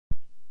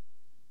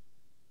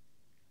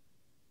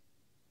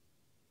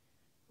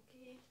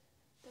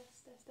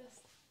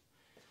test.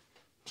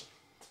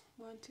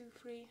 1, 2,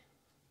 3.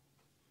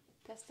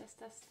 Test, test,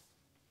 test.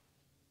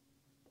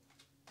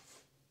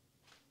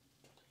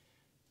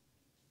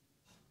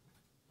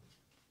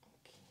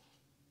 Okay.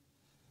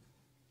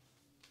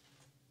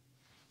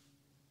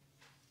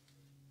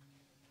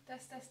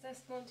 Test, test,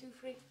 test. 1, 2,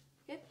 3.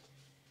 Good?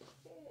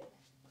 Good.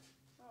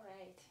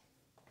 Alright.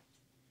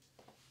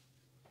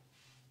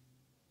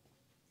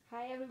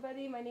 Hi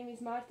everybody, my name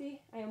is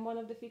Marti. I am one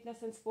of the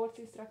fitness and sports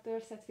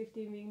instructors at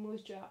 15 Wing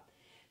Moose Jaw.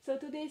 So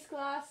today's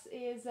class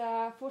is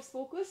force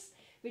focus,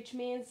 which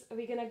means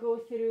we're gonna go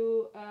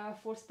through a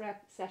force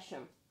prep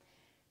session.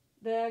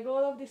 The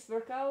goal of this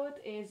workout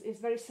is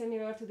very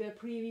similar to the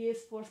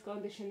previous force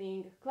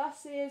conditioning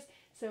classes,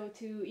 so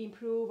to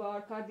improve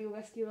our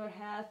cardiovascular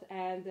health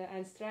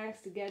and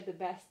strength to get the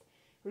best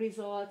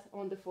result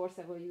on the force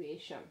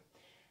evaluation.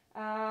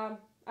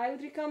 I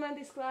would recommend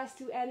this class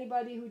to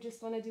anybody who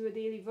just want to do a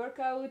daily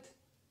workout,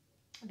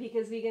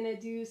 because we're gonna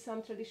do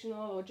some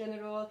traditional or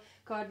general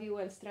cardio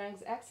and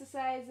strength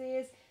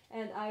exercises,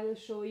 and I will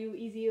show you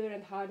easier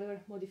and harder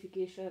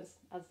modifications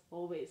as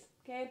always.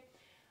 Okay,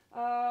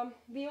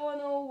 we all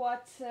know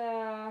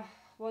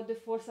what the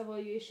force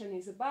evaluation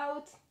is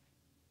about.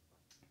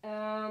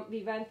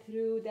 We went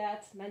through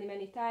that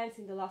many times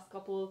in the last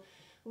couple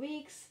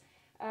weeks,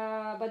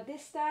 but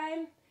this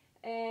time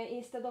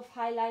instead of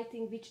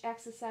highlighting which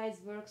exercise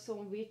works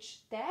on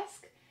which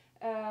task,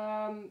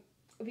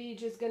 we're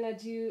just gonna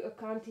do a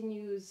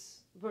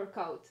continuous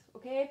workout,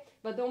 okay?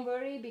 But don't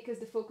worry, because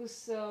the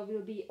focus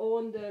will be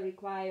on the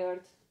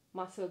required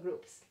muscle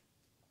groups.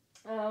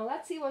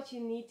 Let's see what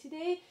you need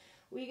today.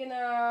 We're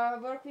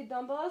gonna work with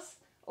dumbbells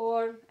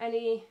or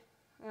any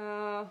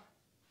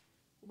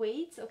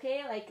weights,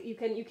 okay? Like you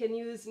can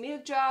use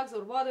milk jugs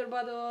or water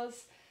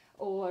bottles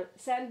or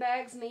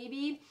sandbags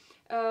maybe.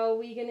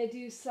 We're gonna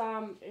do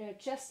some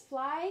chest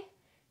fly,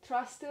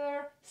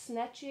 thruster,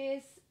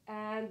 snatches,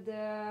 and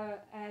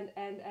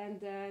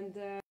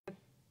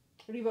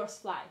reverse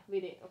fly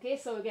with it. Okay,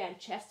 so again,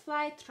 chest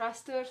fly,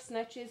 thruster,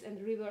 snatches,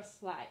 and reverse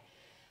fly.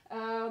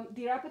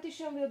 The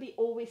repetition will be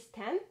always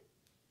 10.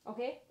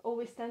 Okay,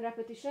 always 10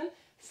 repetition.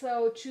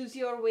 So choose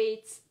your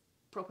weights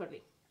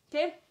properly.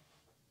 Okay,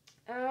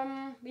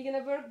 we're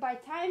gonna work by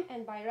time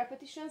and by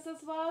repetitions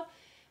as well.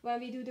 When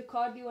we do the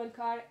cardio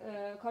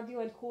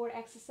and core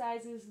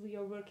exercises, we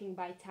are working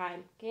by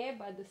time, okay?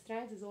 But the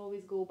strength is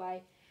always go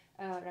by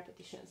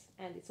repetitions,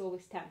 and it's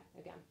always 10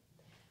 again.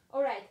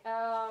 All right,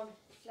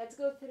 let's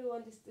go through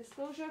on this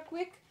disclosure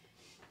quick.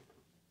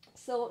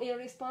 So in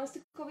response to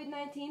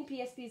COVID-19,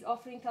 PSP is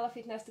offering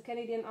telefitness to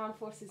Canadian Armed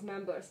Forces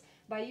members.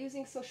 By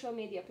using social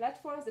media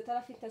platforms, the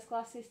telefitness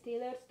classes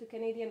tailored to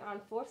Canadian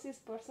Armed Forces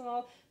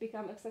personnel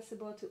become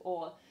accessible to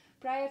all.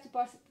 Prior to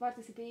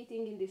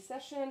participating in this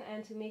session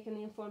and to make an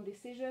informed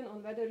decision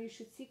on whether you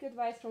should seek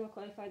advice from a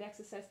qualified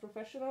exercise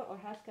professional or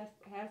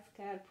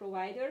healthcare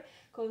provider,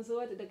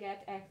 consult the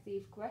Get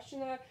Active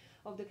questionnaire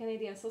of the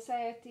Canadian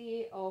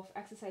Society of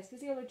Exercise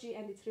Physiology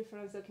and its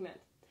reference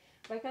document.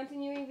 By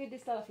continuing with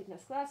this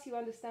telefitness class, you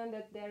understand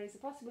that there is a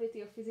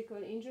possibility of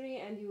physical injury,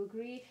 and you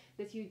agree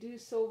that you do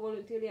so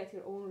voluntarily at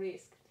your own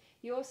risk.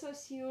 You also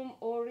assume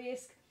all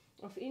risk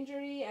of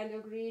injury and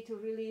agree to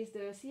release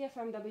the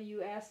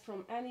CFMWS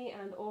from any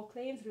and all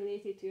claims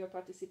related to your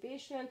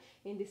participation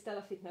in this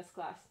telefitness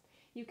class.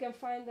 You can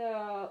find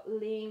a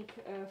link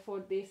for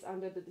this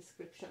under the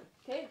description,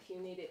 okay, if you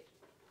need it.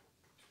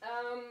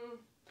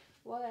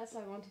 What else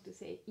I wanted to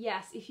say?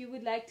 Yes, if you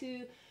would like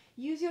to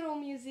use your own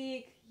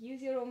music,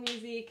 use your own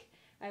music.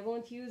 I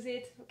won't use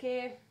it,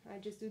 okay? I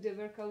just do the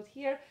workout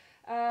here.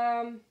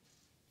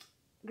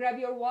 Grab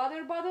your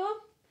water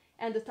bottle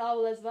and the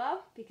towel as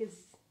well, because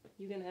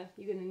you're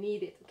gonna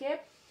need it,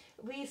 okay?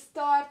 We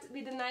start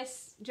with a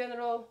nice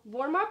general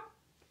warm-up,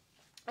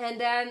 and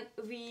then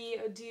we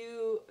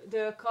do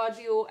the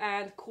cardio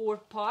and core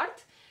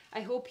part.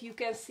 I hope you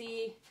can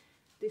see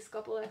this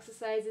couple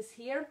exercises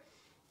here.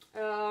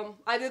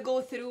 I will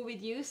go through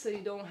with you, so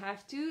you don't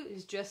have to.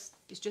 It's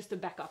just a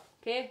backup,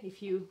 okay?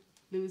 If you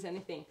lose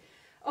anything.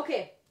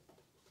 Okay,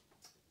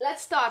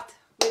 let's start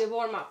with a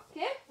warm-up,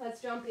 okay? Let's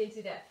jump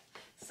into that.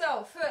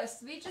 So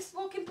first, we just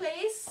walk in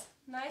place,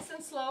 nice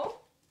and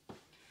slow.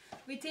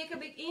 We take a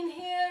big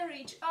inhale,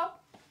 reach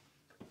up,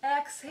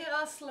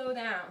 exhale, slow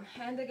down.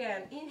 And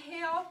again,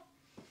 inhale,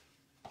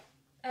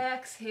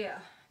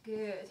 exhale,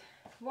 good.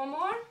 One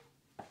more.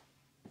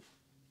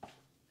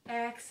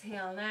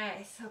 Exhale,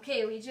 nice.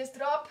 Okay, we just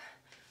drop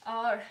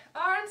our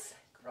arms,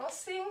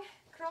 crossing,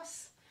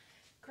 cross,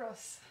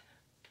 cross.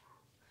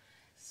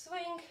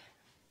 Swing,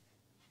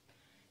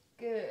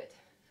 good.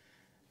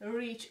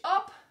 Reach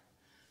up,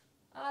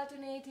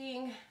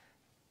 alternating,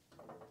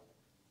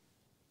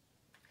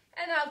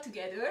 and out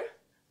together.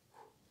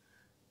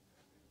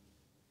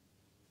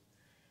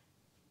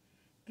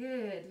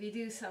 Good, we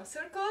do some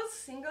circles,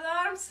 single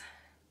arms,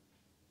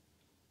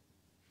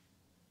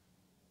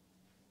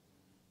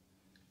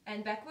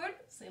 and backward,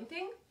 same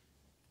thing.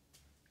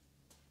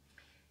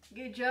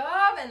 Good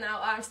job, and now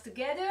arms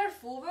together,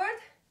 forward,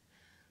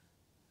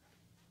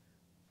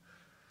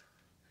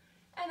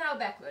 and now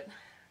backward.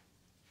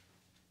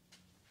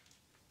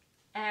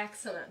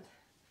 Excellent.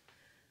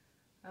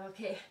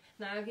 Okay,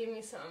 now give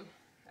me some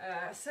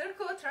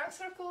trunk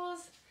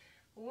circles.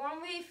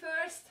 One way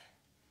first,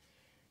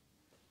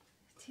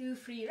 2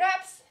 free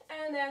reps,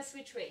 and then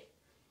switch weight.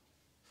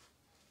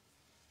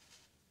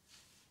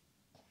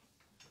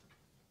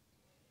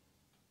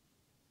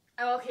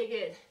 Okay,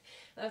 good.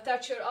 Now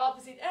touch your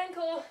opposite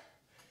ankle.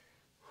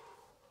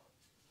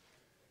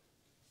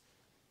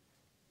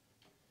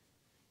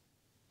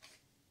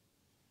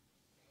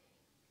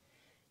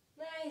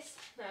 Nice.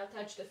 Now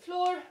touch the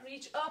floor,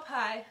 reach up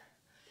high.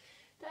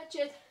 Touch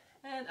it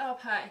and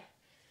up high.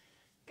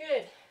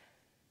 Good.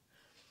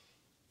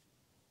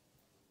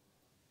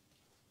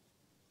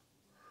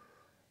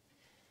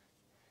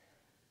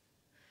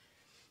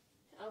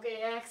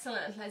 Okay,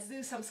 excellent. Let's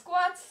do some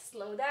squats.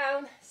 Slow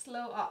down,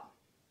 slow up.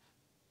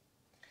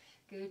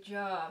 Good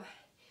job.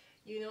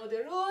 You know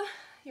the rule.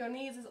 Your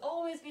knees is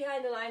always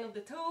behind the line of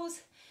the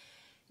toes.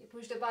 You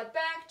push the butt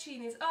back,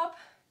 chin is up,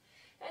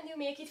 and you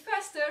make it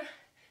faster.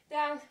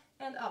 Down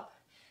and up,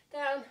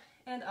 down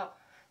and up.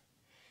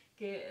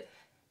 Good.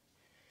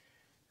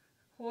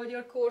 Hold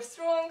your core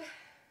strong.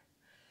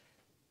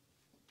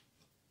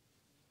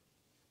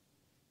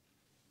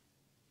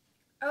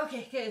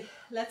 Okay, good.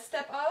 Let's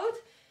step out.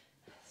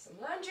 Some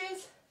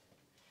lunges.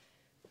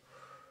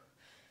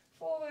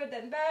 Forward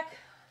and back,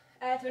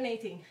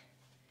 alternating.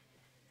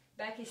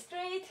 Back is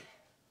straight.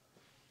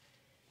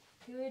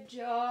 Good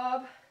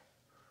job.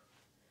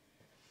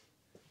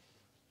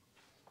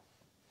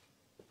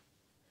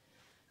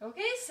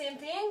 Okay, same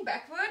thing,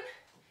 backward.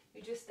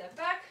 You just step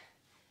back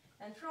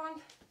and front,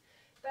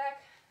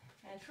 back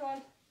and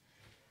front.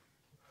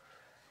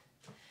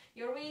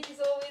 Your weight is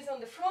always on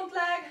the front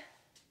leg.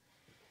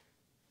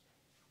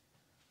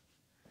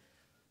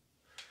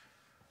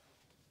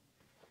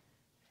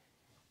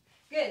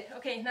 Good.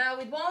 Okay, now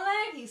with one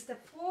leg, you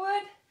step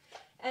forward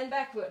and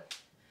backward.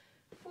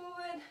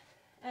 Forward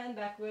and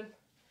backward.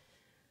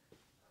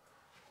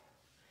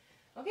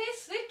 Okay,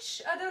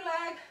 switch other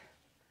leg.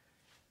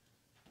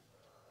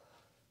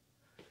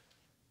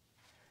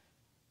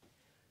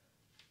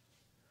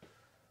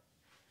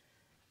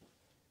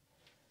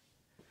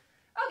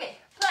 Okay,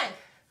 plank.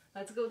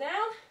 Let's go down.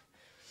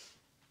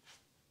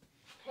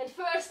 And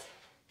first,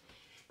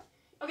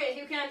 okay,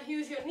 you can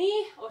use your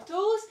knee or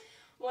toes,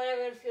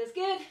 whatever feels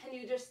good, and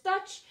you just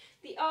touch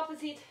the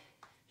opposite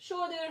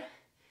shoulder.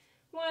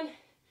 1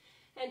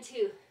 and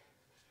 2.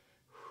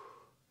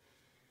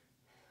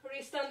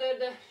 Wrist under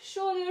the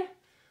shoulder,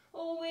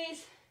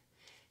 always.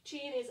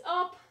 Chin is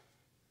up.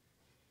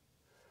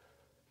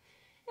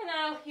 And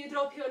now you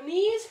drop your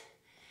knees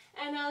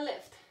and now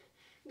lift.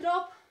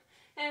 Drop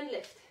and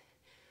lift.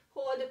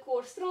 Hold the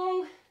core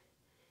strong.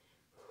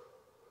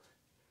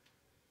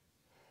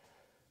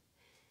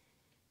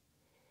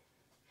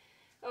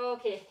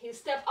 Okay, you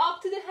step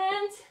up to the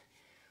hands,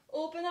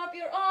 open up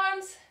your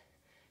arms,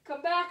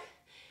 come back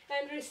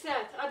and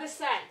reset. Other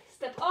side,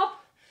 step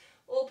up,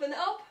 open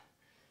up,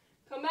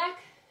 come back,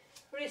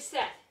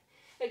 reset.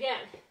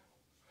 Again,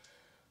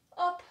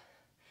 up,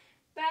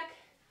 back,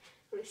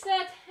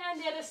 reset,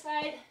 and the other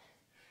side.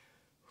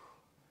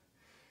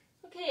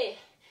 Okay,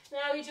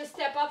 now we just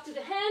step up to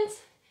the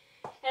hands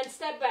and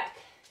step back.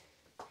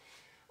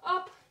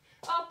 Up,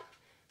 up,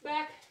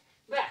 back,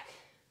 back.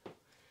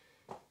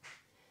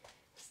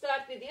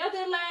 Start with the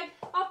other leg,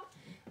 up,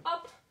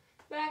 up,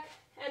 back,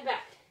 and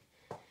back.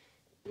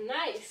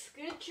 Nice,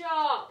 good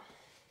job.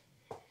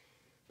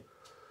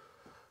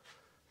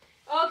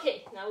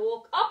 Okay, now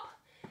walk up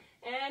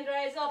and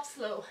rise up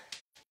slow.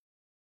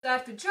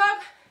 Start to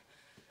jog.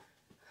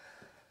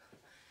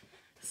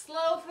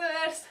 Slow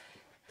first.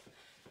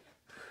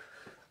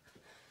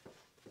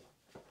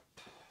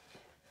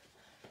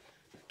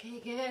 Okay,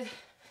 good.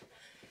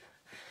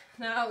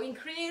 Now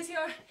increase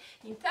your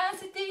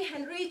intensity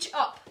and reach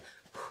up.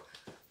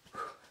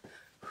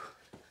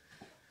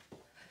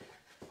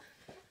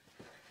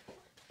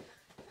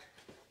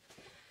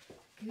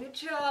 Good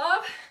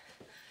job.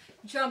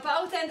 Jump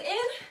out and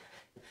in.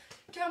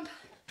 Jump,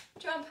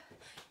 jump,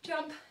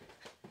 jump.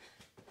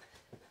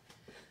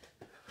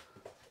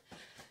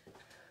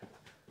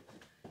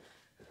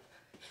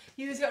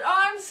 Use your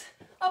arms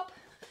up.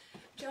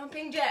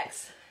 Jumping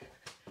jacks.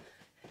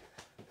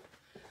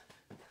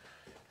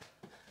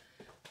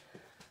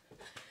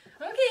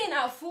 Okay,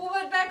 now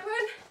forward, backward.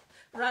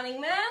 Running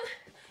man.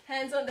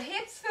 Hands on the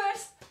hips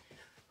first.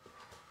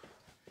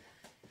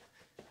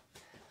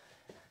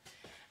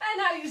 And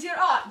now use your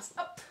arms.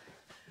 Up,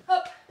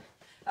 up,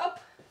 up.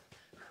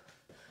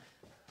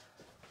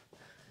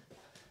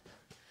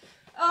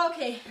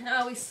 Okay,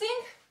 now we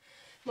sink.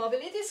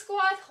 Mobility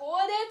squat,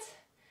 hold it.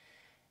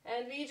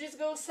 And we just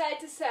go side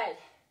to side.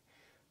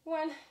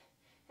 1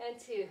 and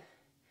 2.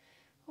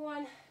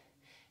 1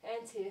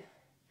 and 2.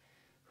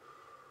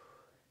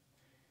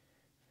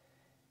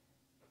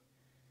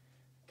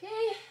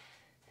 Okay,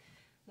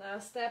 now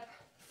step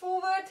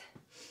forward.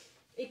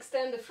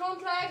 Extend the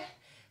front leg.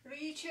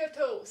 Reach your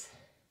toes.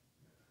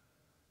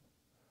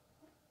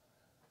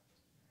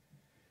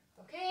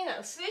 Okay,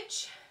 now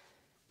switch.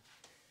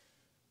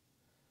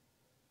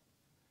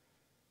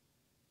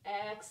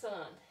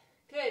 Excellent.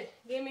 Good.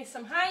 Give me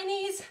some high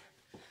knees.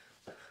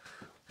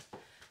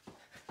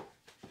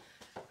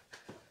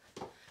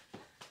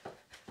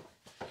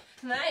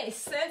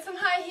 Nice. And some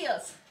high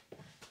heels.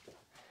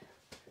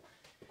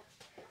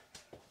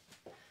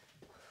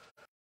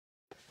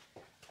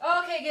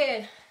 Okay,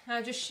 good.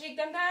 Now just shake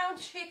them down.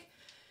 Shake,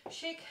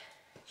 shake,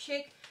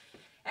 shake.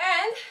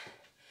 And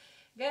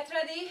get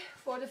ready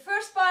for the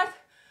first part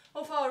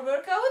of our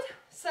workout.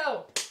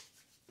 So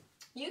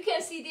you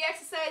can see the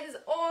exercises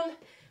on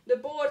the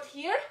board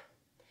here.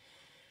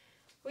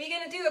 We're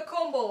gonna do a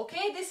combo,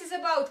 okay? This is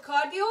about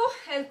cardio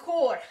and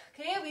core,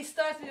 okay? We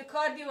start with the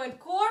cardio and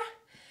core,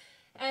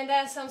 and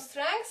then some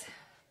strength,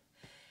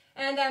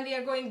 and then we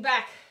are going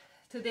back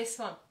to this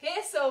one,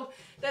 okay? So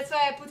that's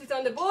why I put it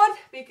on the board,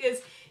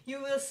 because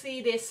you will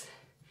see this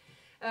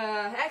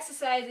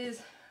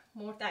exercises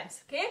more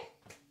times, okay?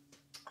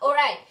 All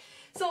right,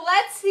 so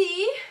let's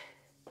see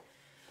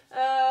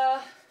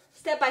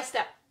step by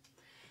step.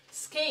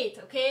 Skate,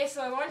 okay?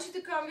 So I want you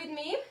to come with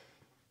me.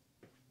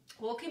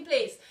 Walk in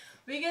place.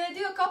 We're gonna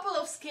do a couple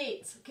of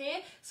skates,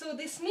 okay? So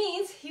this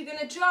means you're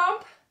gonna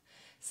jump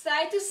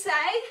side to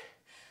side,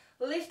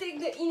 lifting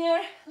the inner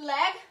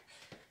leg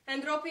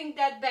and dropping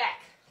that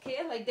back,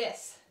 okay? Like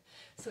this.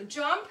 So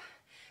jump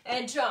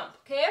and jump,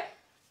 okay?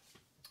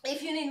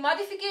 If you need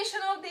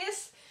modification of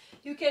this,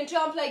 you can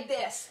jump like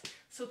this.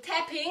 So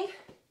tapping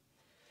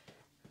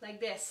like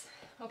this,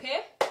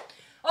 okay?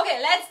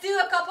 Okay, let's do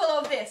a couple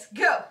of this.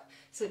 Go.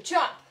 So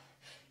jump,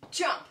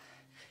 jump,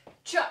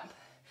 jump.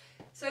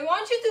 So I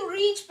want you to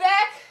reach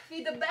back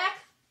with the back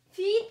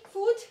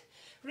foot.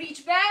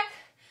 Reach back,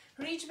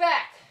 reach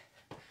back.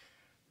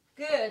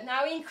 Good.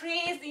 Now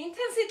increase the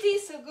intensity,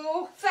 so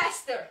go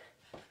faster.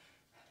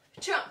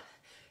 Jump,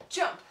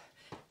 jump,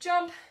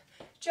 jump,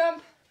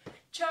 jump,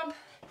 jump,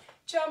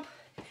 jump,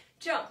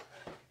 jump.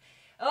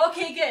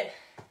 Okay, good.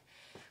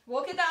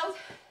 Walk it out.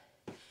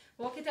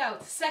 Walk it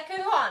out.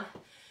 Second one.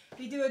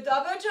 We do a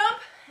double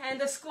jump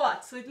and a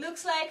squat. So it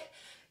looks like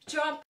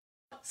jump,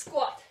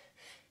 squat.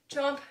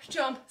 Jump,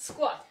 jump,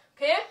 squat.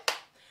 Okay?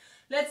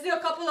 Let's do a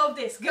couple of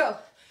this. Go.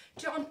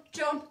 Jump,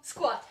 jump,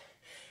 squat.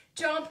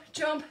 Jump,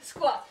 jump,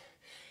 squat.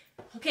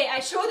 Okay, I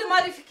show the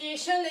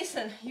modification.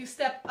 Listen, you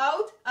step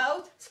out,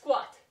 out,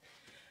 squat.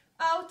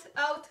 Out,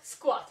 out,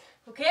 squat.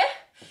 Okay?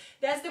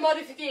 That's the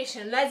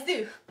modification. Let's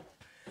do.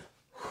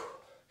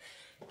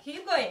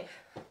 Keep going.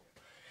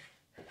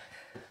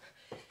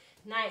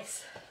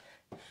 Nice.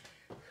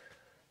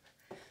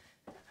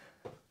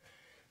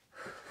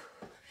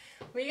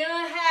 We're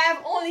gonna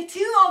have only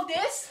 2 of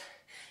this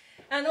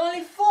and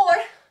only 4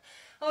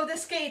 of the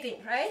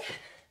skating, right?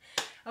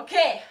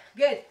 Okay,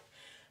 good.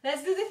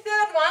 Let's do the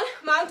third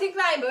one, mountain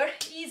climber,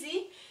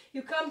 easy.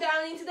 You come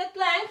down into that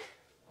plank,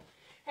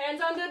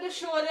 hands under the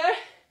shoulder,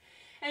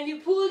 and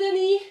you pull the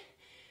knee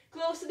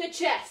close to the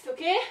chest,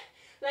 okay?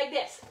 Like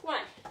this, 1,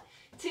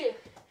 2,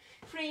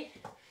 3,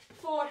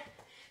 4,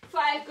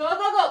 5, go,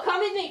 go, go, come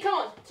with me, come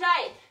on,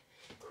 try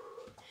it.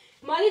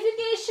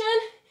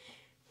 Modification,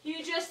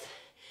 you just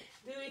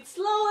do it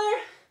slower,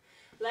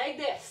 like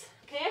this,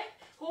 okay?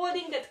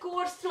 Holding that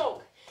core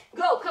strong.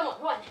 Go, come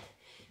on, 1,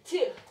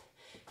 2,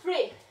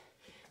 3.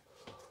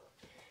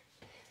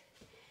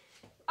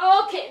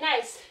 Okay,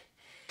 nice.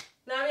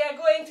 Now we are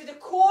going to the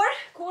core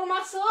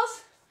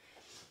muscles.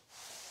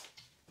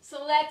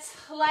 So let's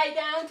lie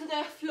down to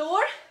the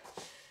floor.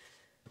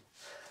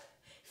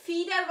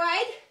 Feet are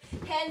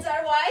wide, hands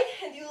are wide,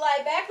 and you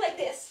lie back like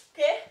this,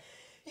 okay?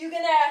 You're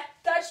gonna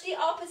touch the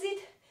opposite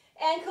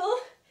ankle,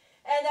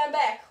 and then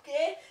back,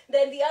 okay?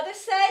 Then the other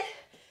side,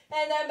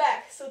 and then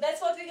back. So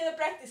that's what we're gonna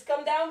practice.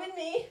 Come down with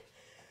me.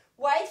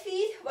 Wide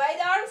feet, wide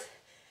arms,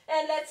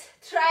 and let's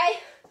try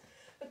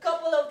a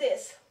couple of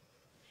this.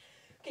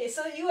 Okay,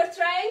 so you are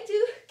trying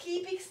to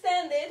keep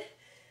extended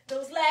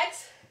those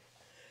legs,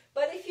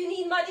 but if you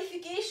need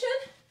modification,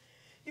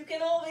 you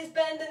can always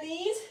bend the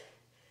knees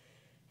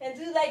and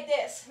do like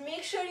this.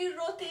 Make sure you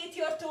rotate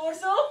your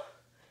torso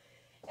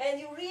and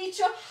you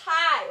reach up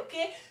high,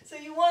 okay? So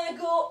you want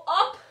to go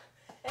up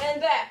and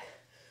back,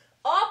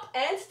 up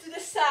and to the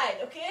side,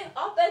 okay?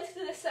 Up and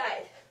to the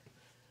side.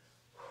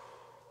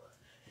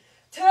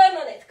 Turn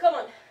on it, come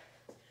on.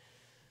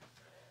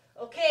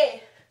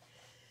 Okay,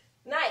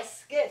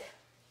 nice, good.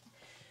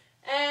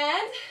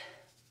 And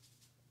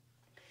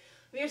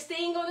we're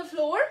staying on the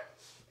floor,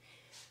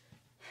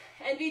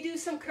 and we do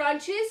some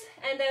crunches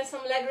and then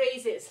some leg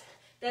raises.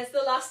 That's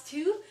the last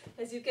 2,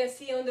 as you can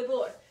see on the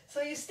board.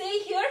 So you stay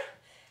here,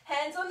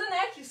 hands on the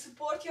neck, you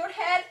support your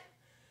head.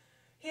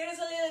 Here is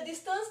a little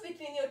distance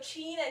between your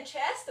chin and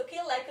chest, okay,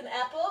 like an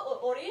apple or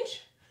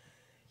orange.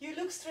 You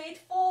look straight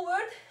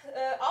forward,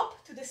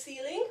 up to the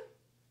ceiling,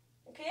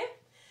 okay?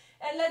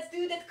 And let's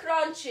do that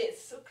crunches.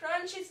 So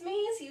crunches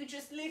means you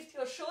just lift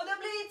your shoulder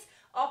blades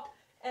up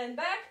and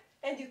back,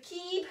 and you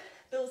keep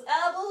those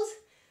elbows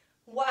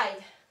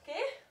wide,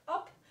 okay?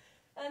 Up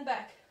and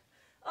back,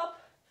 up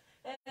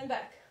and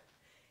back.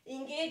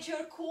 Engage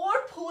your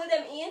core, pull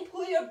them in,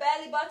 pull your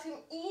belly button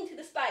into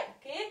the spine,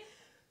 okay?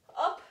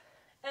 Up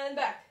and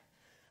back,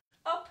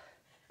 up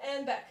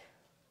and back.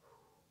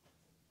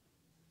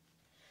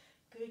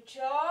 Good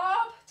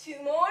job.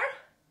 2 more.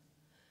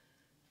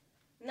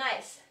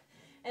 Nice.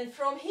 And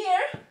from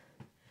here,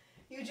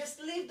 you just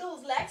lift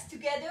those legs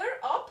together,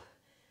 up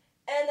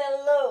and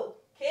then low,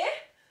 okay?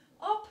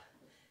 Up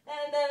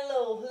and then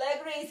low.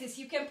 Leg raises.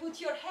 You can put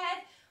your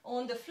head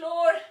on the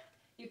floor.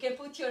 You can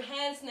put your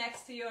hands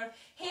next to your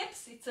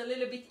hips. It's a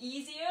little bit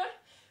easier,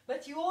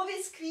 but you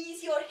always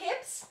squeeze your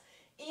hips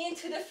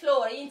into the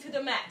floor, into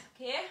the mat,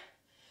 okay?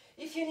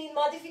 If you need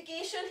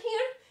modification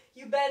here,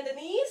 you bend the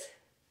knees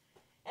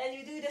and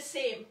you do the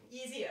same,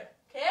 easier,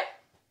 okay?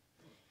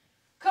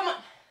 Come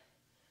on.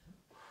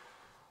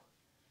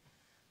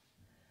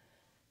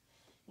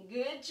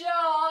 Good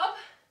job.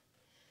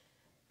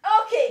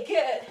 Okay,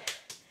 good.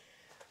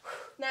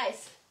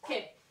 Nice.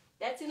 Okay,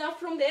 that's enough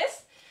from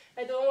this.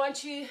 I don't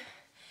want you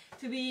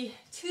to be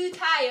too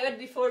tired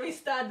before we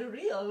start the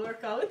real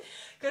workout,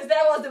 because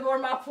that was the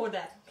warm-up for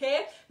that,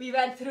 okay? We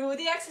went through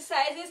the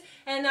exercises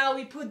and now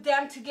we put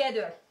them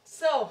together.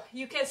 So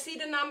you can see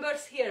the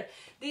numbers here.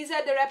 These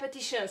are the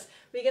repetitions.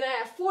 We're gonna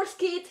have 4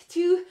 skate,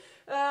 2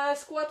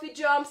 squat with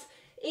jumps,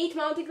 8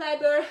 mountain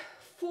climber,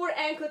 4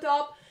 ankle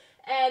top,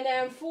 and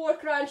then 4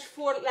 crunch,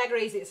 4 leg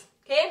raises,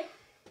 okay?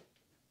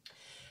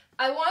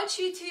 I want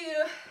you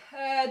to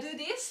do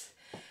this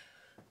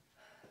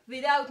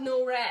without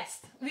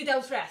rest,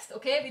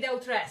 okay?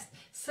 Without rest.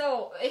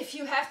 So if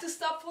you have to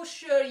stop, for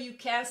sure you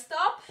can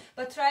stop,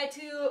 but try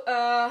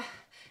to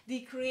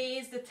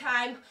decrease the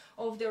time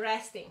of the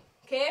resting,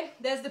 okay?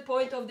 That's the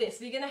point of this.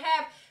 We're gonna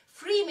have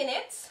 3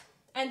 minutes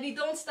and we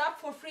don't stop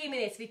for 3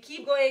 minutes. We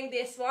keep going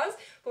this once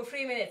for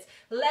 3 minutes.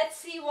 Let's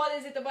see what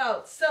is it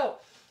about. So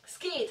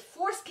skate,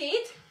 4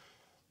 skate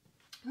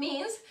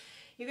means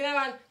you're gonna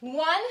run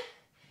 1,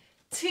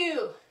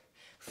 2,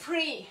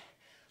 3,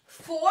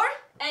 4,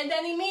 and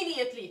then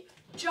immediately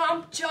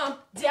jump,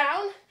 jump,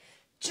 down,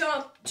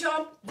 jump,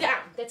 jump,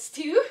 down. That's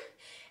 2.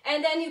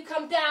 And then you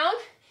come down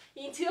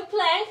into a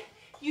plank.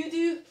 You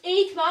do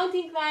 8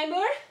 mountain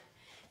climber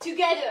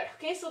together.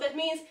 Okay, so that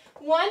means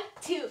 1,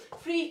 2,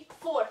 3,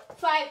 4,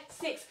 5,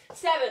 6,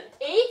 7,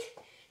 8.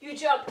 You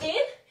jump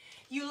in,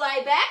 you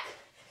lie back,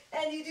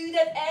 and you do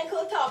that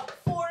ankle top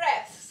 4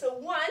 reps. So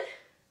 1,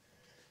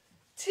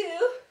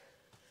 2,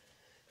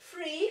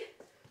 3,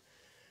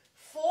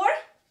 4.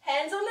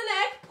 Hands on the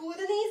neck, pull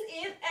the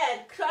knees in,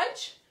 and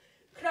crunch,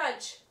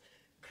 crunch,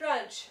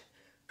 crunch,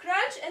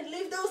 crunch, and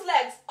lift those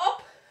legs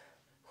up,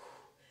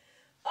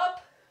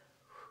 up,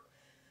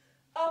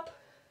 up,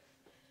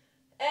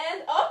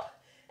 and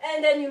up,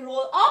 and then you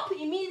roll up,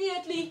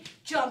 immediately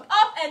jump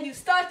up, and you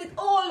start it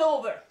all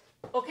over,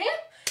 okay?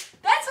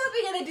 That's what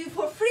we're gonna do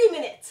for 3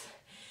 minutes.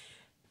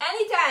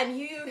 Anytime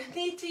you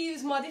need to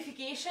use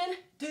modification,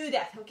 do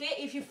that, okay?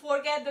 If you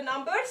forget the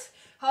numbers,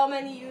 how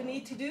many you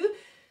need to do,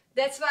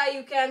 that's why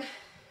you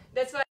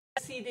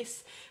see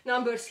these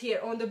numbers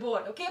here on the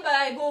board, okay? But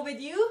I go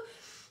with you,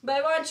 but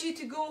I want you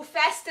to go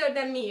faster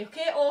than me,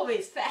 okay?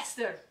 Always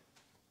faster.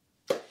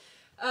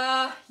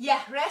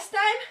 Yeah, rest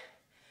time,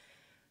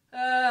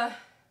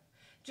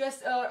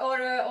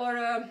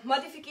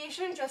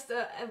 modification, just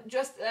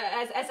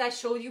as I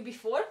showed you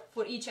before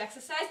for each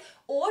exercise,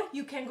 or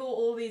you can go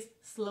always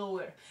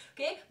slower,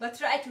 okay? But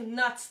try to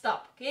not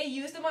stop, okay?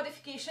 Use the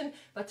modification,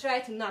 but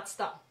try to not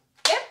stop.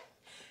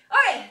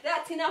 Alright,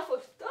 that's enough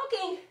of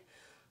talking.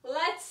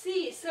 Let's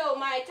see. So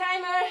my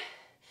timer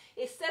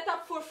is set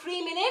up for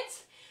 3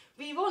 minutes.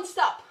 We won't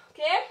stop,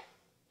 okay?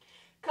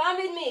 Come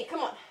with me, come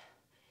on.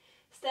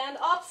 Stand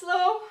up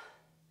slow.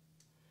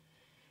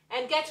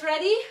 And get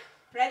ready.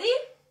 Ready?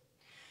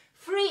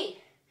 3,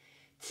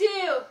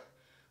 2,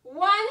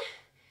 1,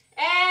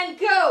 and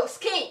go.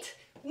 Skate.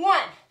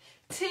 1,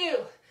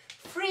 2,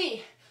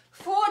 3,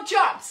 4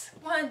 jumps.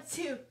 1,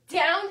 2,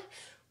 down.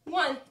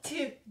 1,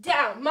 2,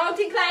 down.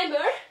 Mountain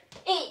climber.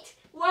 8.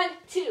 1,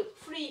 2,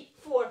 3,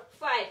 4,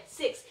 5,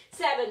 6,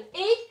 7,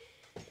 8.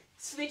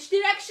 Switch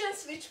direction,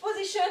 switch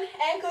position,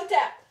 ankle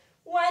tap.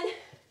 1,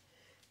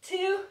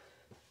 2,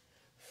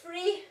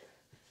 3,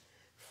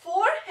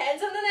 4.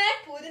 Hands on the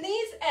neck, pull the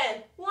knees,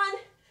 and 1,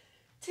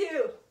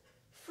 2,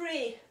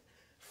 3,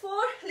 4.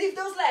 Lift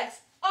those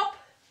legs up,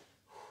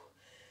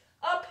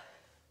 up,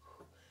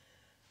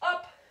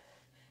 up,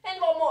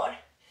 and 1 more.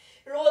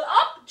 Roll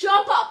up,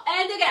 jump up,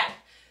 and again.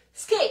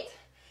 Skate.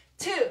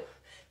 2,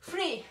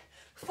 3,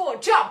 4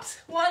 jumps.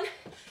 1,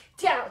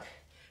 down,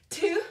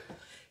 2,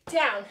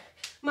 down.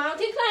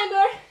 Mountain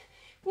climber.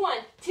 1,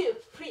 2,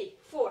 3,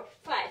 4,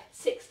 5,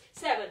 6,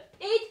 7,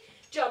 8.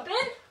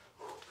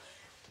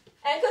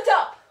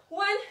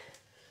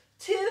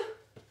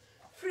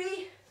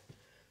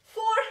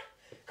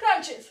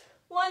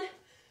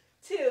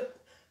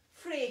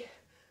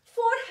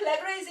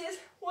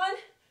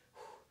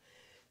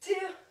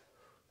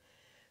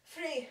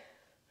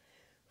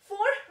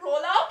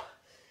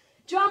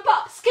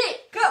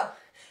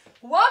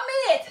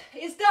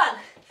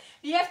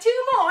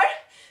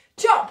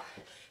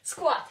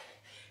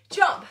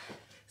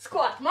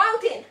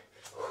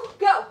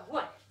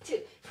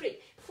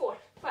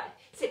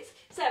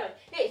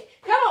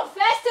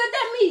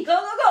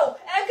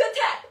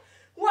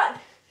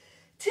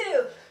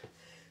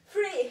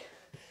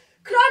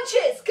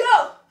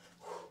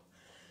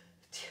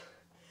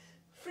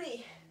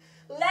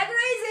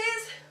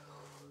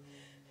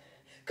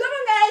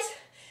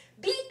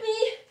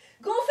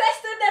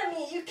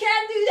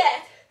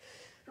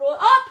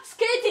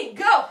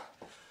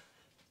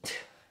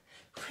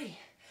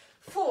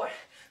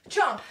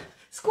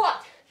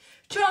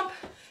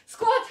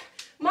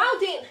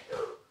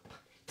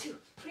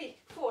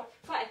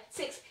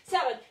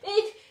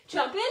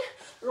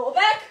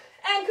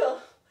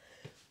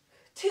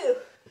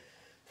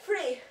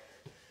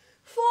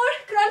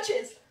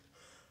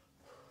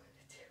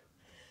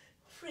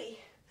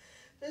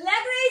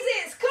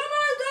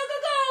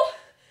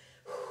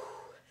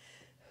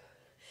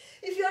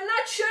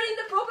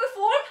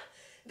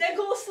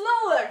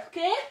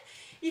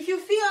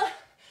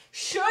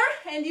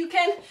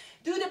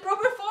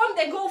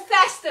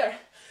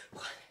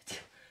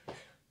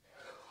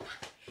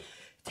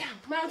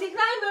 Mountain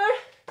climber.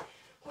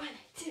 1,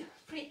 2,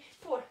 3,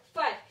 4,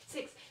 5,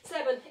 6,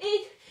 7,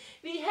 8.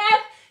 We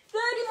have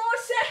 30 more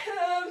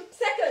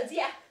seconds.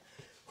 Yeah.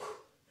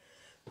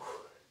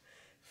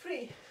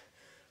 3,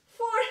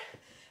 4,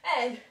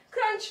 and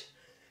crunch,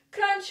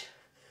 crunch,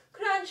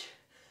 crunch.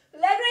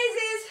 Leg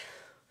raises.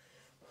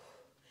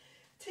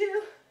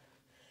 2,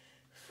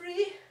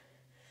 3,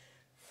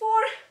 4.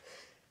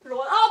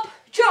 Roll up,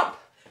 jump.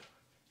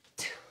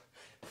 2,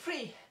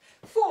 3,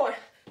 4.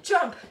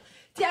 Jump,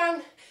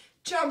 down,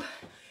 jump,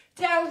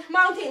 down,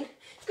 mountain.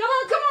 Come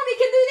on, come on, we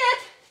can do that.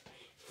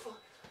 4,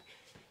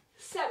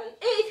 7,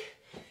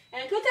 8.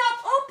 Ankle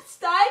up. Oops,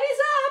 time is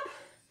up.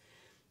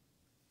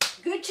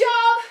 Good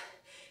job.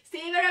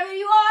 Stay wherever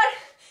you are.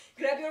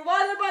 Grab your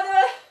water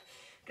bottle.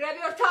 Grab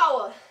your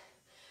towel.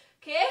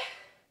 Okay?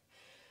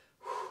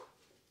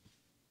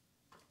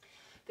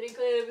 Drink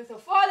a little bit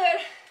of water.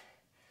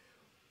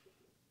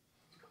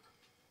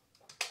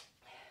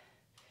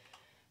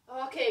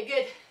 Okay,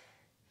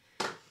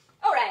 good.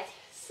 Alright,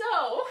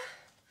 so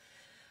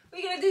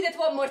we're gonna do that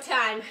one more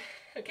time.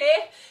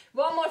 Okay?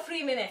 One more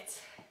 3 minutes.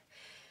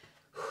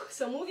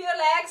 So move your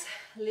legs,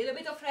 a little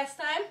bit of rest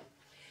time.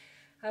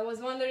 I was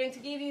wondering to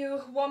give you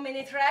 1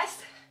 minute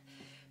rest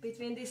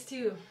between these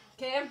two.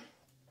 Okay?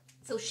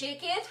 So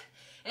shake it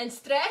and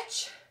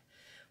stretch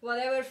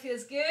whatever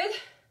feels good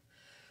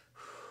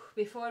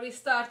before we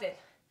start it.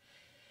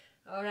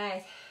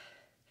 Alright.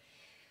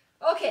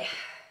 Okay.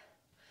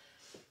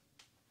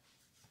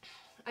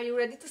 Are you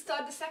ready to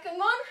start the second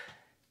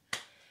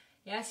one?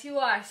 Yes, you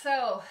are.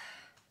 So,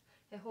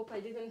 I hope I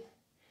didn't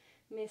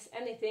miss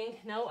anything.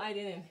 No, I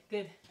didn't.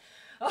 Good.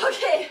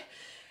 Okay.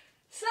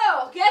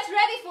 So, get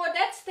ready for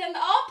that. Stand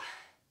up.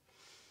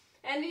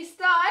 And we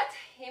start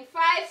in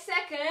 5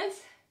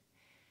 seconds.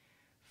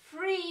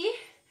 3,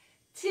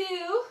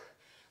 2,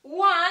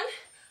 1.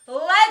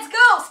 Let's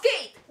go.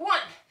 Skate. 1,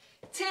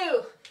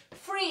 2,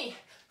 3,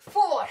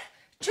 4.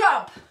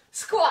 Jump.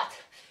 Squat.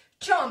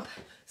 Jump.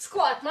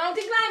 Squat.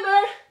 Mountain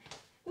climber.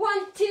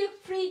 1, 2,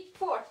 3,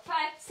 4, 5,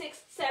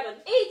 6, 7,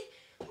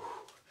 8.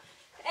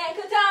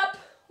 Ankle up.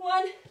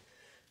 1,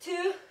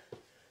 2,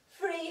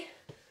 3,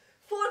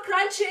 4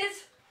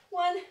 crunches.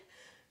 1,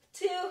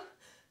 2,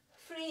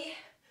 3,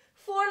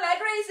 4 leg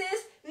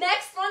raises.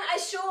 Next one I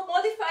show a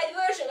modified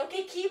version.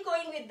 Okay, keep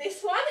going with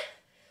this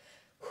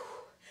one.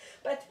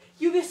 But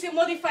you will see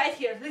modified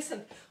here.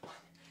 Listen. 1,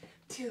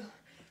 2,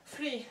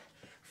 3,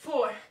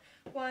 4.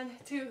 1,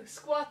 2,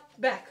 squat,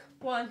 back.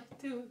 1,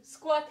 2,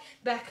 squat,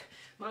 back.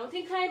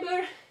 Mountain climber.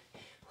 1,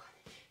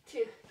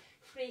 2,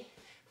 3,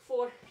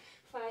 4,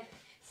 5,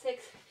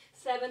 6,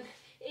 7,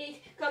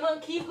 8. Come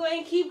on, keep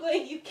going, keep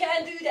going. You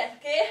can do that,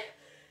 okay?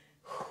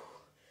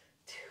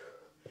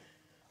 2,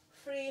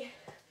 3,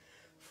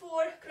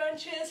 4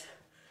 crunches.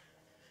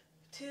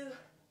 2,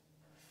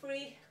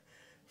 3,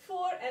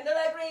 4, and the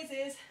leg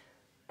raises.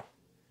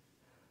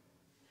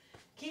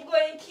 Keep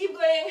going, keep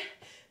going.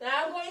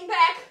 Now I'm going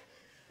back.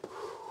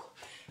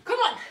 Come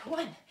on.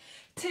 1,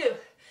 2,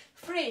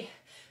 3.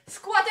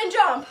 Squat and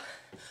jump.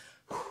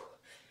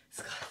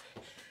 Squat,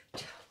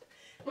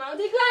 jump.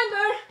 Mountain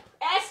climber.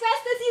 As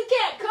fast as you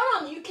can. Come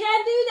on, you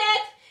can do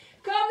that.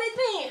 Come with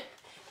me.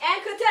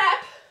 Ankle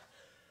tap.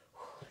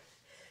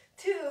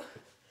 2,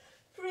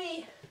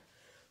 3,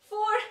 4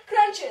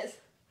 crunches.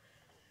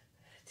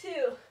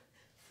 2,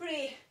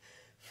 3,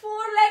 4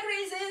 leg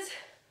raises.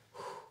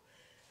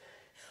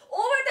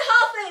 Over the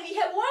halfway. We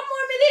have 1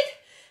 more minute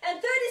and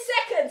 30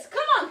 seconds.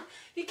 Come on.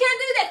 You can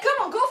do that.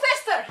 Come on, go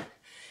faster.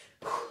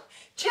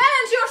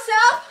 Challenge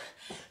yourself.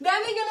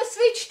 Then we're gonna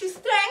switch to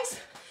strengths.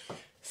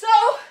 So,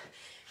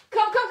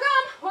 come, come,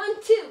 come.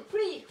 1, 2,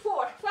 3,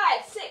 4,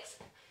 5, 6,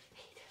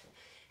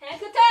 8.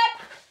 Ankle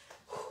tap.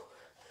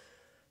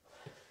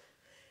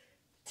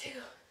 2,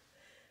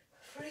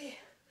 3,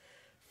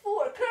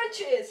 4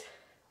 crunches.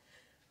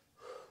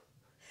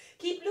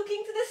 Keep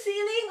looking to the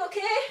ceiling,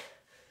 okay?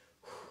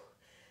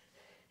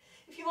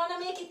 If you want to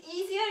make it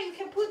easier, you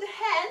can put the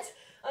hands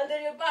under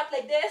your butt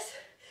like this.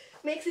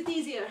 Makes it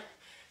easier.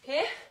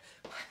 Okay?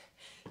 1,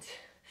 2,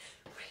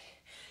 3.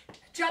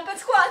 Jump and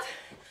squat.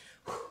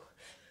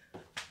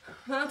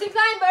 Mountain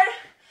climber.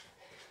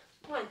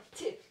 1,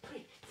 2,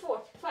 3,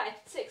 4, 5,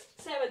 6,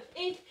 7,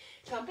 8.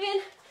 Jump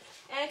in.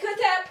 Ankle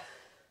tap.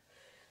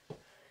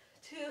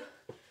 2,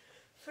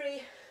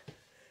 3,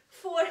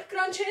 4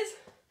 crunches.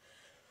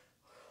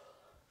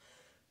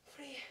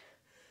 3,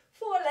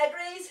 4 leg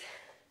raise.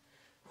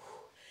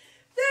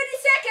 30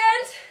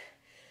 seconds.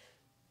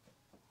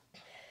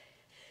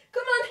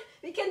 Come on,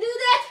 we can do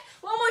that.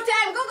 One more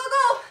time. Go, go,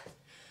 go.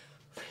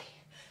 3,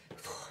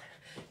 4.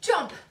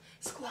 Jump,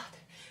 squat,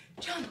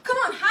 jump. Come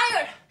on,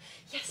 higher.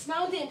 Yes,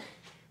 mountain.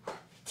 1,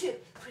 2,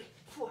 3,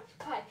 4,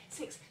 5,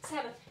 6,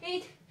 7,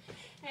 8.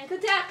 Ankle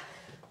tap.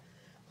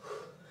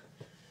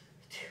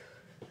 2,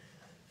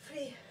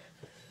 3,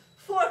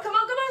 4. Come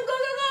on, come on. Go,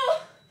 go, go.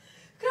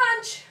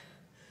 Crunch.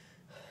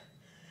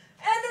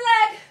 And the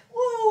leg.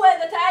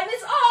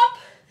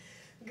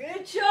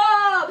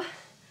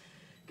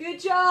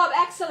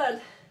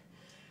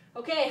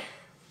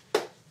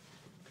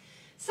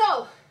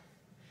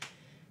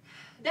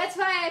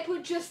 why I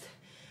put just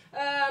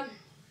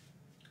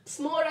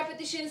small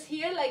repetitions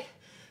here, like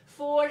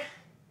four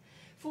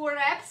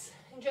reps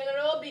in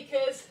general,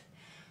 because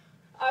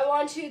I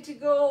want you to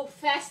go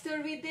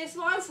faster with these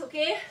ones,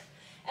 okay?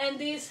 And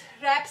these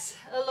reps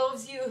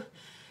allows you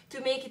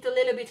to make it a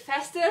little bit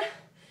faster,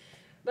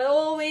 but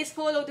always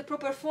follow the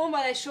proper form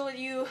what I showed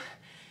you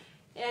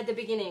at the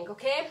beginning,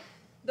 okay?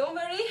 Don't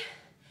worry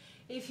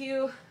if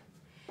you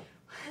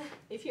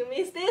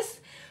miss this,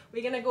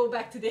 we're gonna go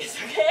back to this,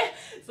 okay?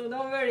 So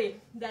don't worry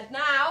that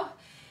now.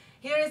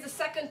 Here is the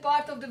second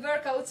part of the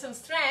workout, some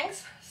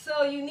strength.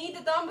 So you need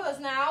the dumbbells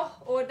now,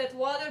 or that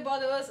water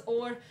bottles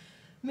or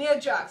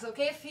milk jugs,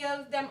 okay?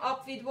 Fill them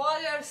up with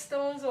water,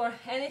 stones, or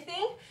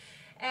anything.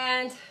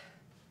 And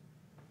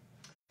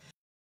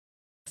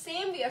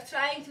same, we are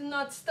trying to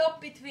not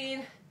stop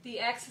between the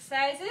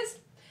exercises.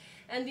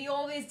 And we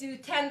always do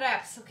 10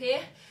 reps,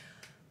 okay?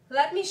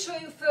 Let me show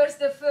you first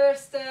the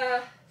first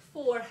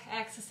 4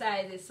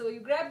 exercises. So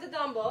you grab the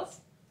dumbbells,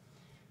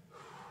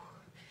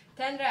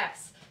 10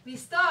 reps. We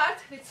start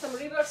with some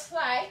reverse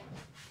fly.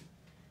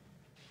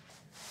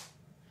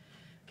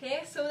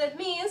 Okay, so that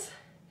means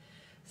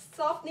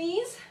soft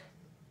knees,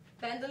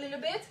 bend a little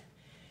bit.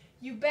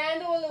 You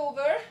bend all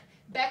over,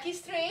 back is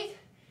straight,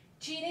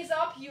 chin is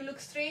up, you look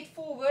straight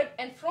forward,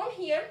 and from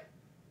here,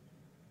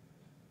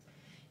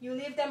 you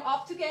lift them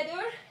up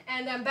together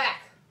and then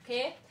back,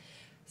 okay?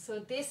 So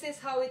this is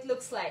how it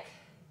looks like.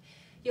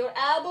 Your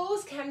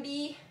elbows can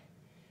be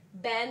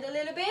bent a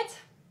little bit.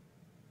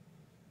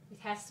 It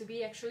has to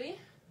be actually.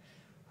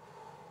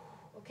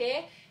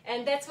 Okay,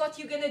 and that's what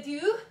you're gonna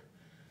do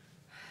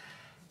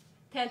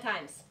 10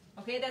 times.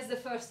 Okay, that's the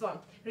first one,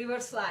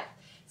 reverse fly.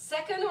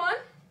 Second one,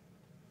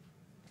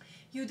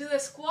 you do a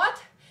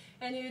squat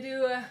and you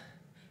do a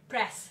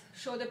press,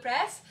 shoulder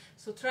press,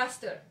 so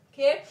thruster.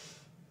 Okay,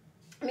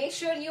 make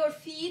sure your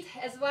feet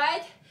as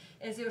wide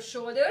as your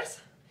shoulders,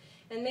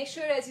 and make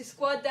sure as you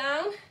squat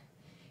down,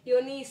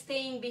 your knees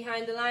staying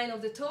behind the line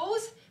of the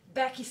toes,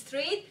 back is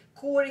straight,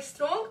 core is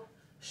strong,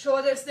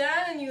 shoulders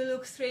down, and you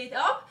look straight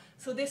up.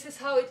 So this is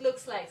how it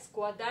looks like.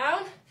 Squat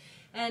down,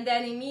 and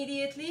then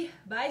immediately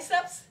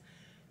biceps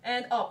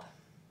and up.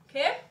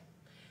 Okay?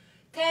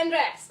 10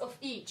 reps of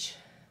each.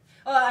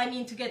 Oh, I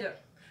mean together,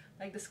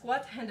 like the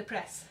squat and the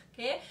press.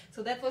 Okay?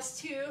 So that was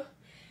 2,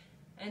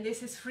 and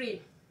this is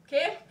 3.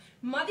 Okay?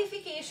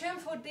 Modification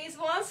for these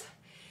ones,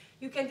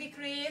 you can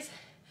decrease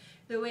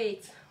the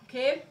weight.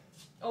 Okay?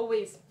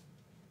 Always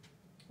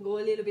go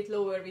a little bit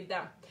lower with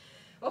them.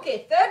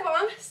 Okay, third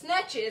one,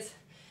 snatches.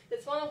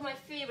 That's one of my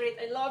favorite.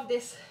 I love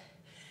this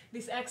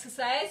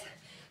exercise.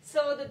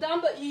 So the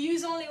dumbbell, you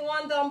use only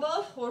one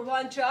dumbbell or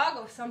one jug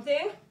or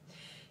something.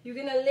 You're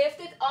gonna lift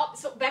it up,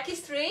 so back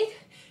is straight.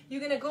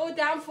 You're gonna go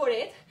down for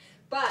it,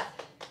 but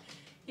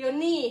your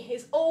knee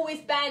is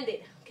always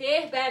bended,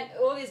 okay?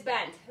 Always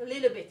bend a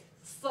little bit,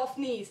 soft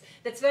knees.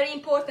 That's very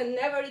important,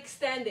 never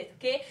extend it,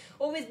 okay?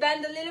 Always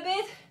bend a little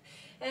bit,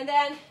 and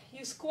then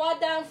you squat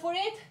down for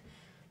it.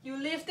 You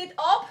lift it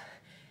up,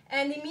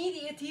 and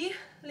immediately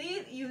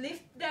you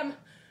lift them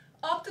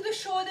up to the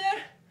shoulder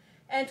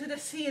and to the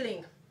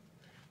ceiling,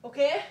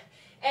 okay?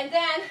 And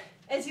then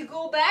as you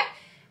go back,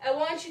 I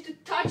want you to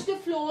touch the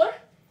floor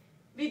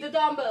with the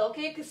dumbbell,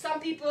 okay? Because some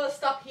people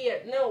stop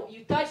here. No,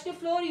 you touch the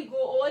floor, you go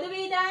all the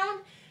way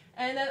down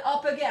and then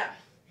up again.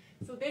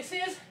 So this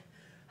is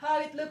how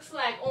it looks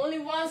like. Only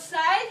one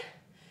side,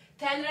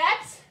 10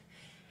 reps,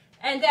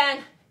 and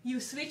then you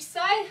switch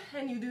side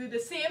and you do the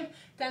same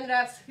 10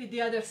 reps with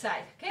the other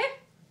side, okay?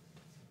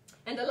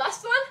 And the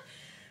last one,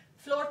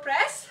 floor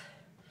press.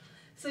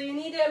 So you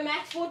need a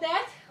mat for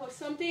that or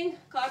something,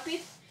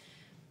 carpet.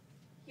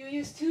 You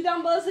use 2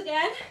 dumbbells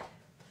again.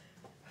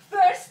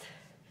 First,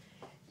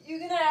 you're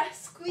gonna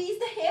squeeze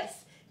the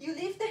hips. You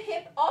lift the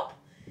hip up.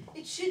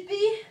 It should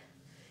be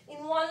in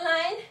one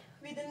line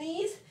with the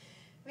knees,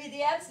 with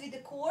the abs, with the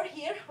core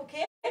here,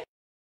 okay?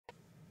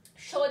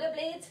 Shoulder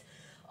blades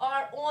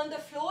are on the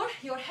floor.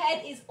 Your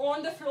head is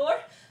on the floor,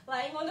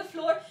 lying on the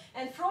floor.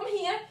 And from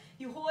here,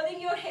 you're holding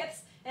your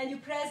hips and you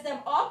press them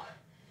up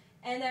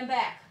and then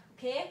back,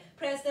 okay?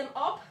 Press them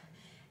up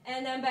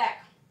and then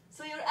back.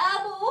 So your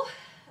elbow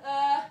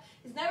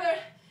is never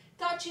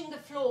touching the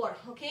floor,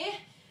 okay?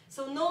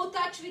 So no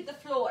touch with the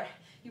floor.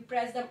 You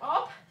press them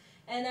up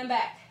and then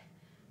back,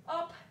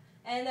 up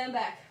and then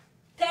back.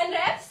 10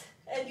 reps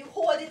and you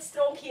hold it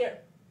strong here,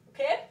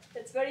 okay?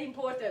 That's very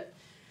important.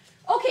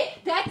 Okay,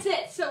 that's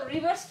it. So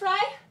reverse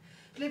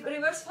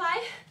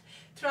fly,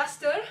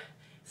 thruster,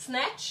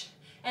 snatch,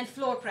 and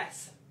floor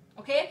press.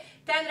 Okay,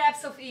 10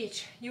 reps of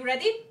each. You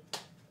ready?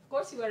 Of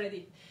course you are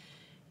ready.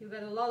 You've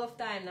got a lot of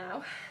time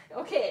now.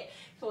 Okay,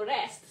 for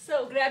rest.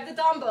 So grab the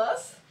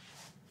dumbbells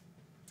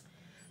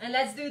and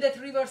let's do that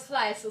reverse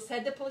fly. So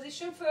set the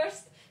position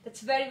first.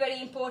 That's very,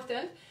 very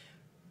important.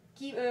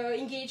 Keep,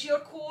 engage your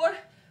core.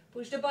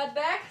 Push the butt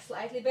back.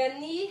 Slightly bend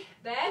knee.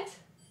 Bend.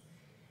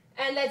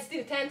 And let's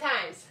do 10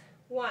 times.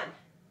 1,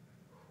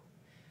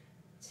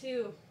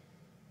 2,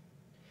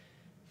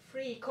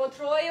 3.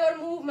 Control your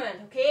movement,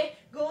 okay?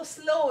 Go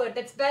slower.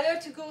 That's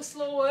better to go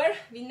slower.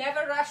 We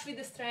never rush with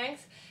the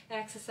strength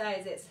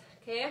exercises,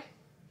 okay?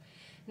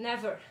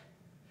 Never.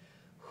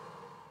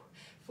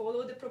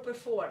 Follow the proper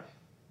form.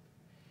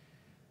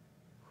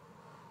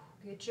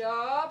 Good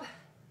job.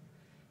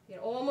 You're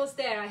almost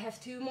there. I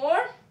have 2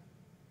 more.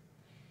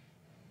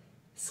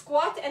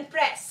 Squat and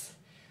press.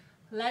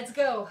 Let's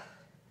go.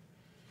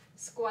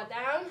 Squat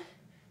down,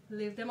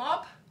 lift them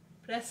up,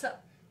 press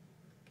up.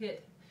 Good.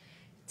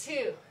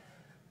 2.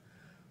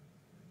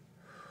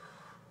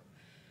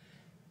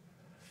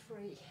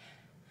 3.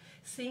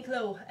 Sink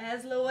low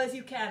as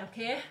you can,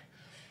 okay?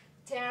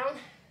 Down.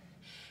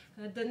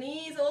 The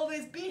knees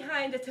always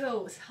behind the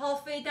toes.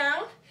 Halfway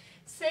down.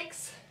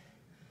 6.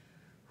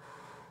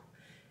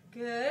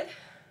 Good.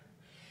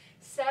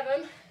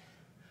 7.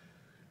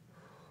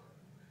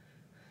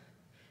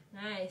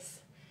 Nice.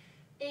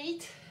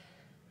 8.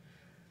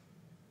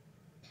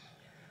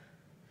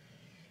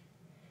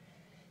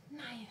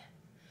 9.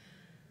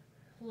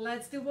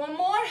 Let's do one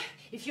more.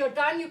 If you're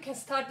done, you can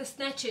start the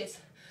snatches.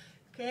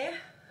 Okay?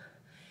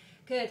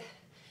 Good.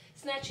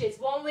 Snatches.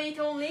 One weight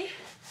only.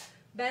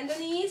 Bend the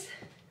knees.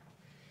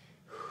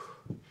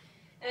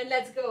 And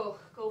let's go.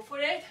 Go for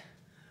it.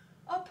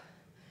 Up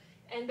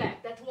and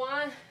back. That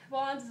one,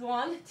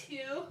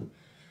 2,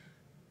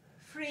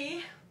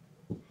 3,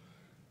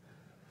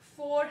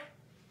 4,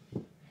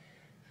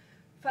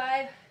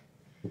 5,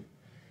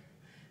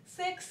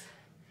 6.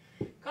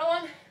 Come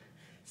on.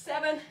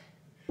 7,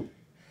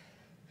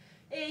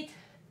 8,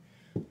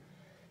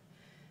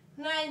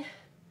 9,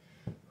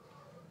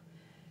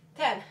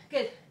 10.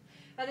 Good.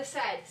 Other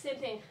side. Same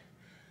thing.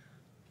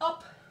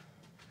 Up.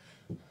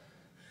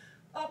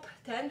 Up.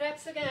 10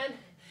 reps again.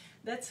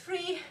 That's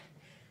 3,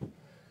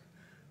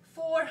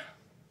 4,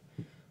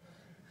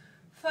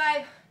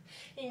 5.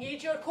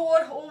 Engage your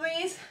core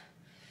always.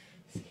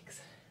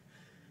 6,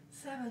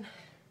 7,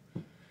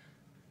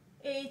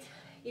 8.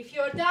 If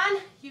you're done,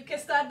 you can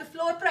start the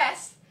floor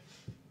press.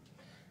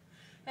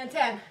 And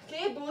 10.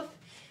 Okay, both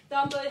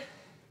dumbbell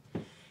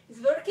is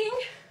working.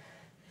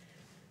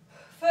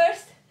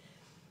 First,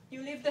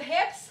 you lift the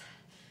hips.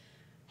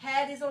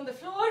 Head is on the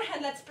floor,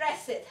 and let's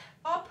press it.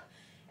 Up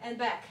and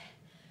back.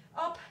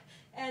 Up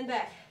and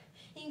back.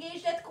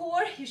 Engage that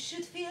core. You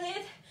should feel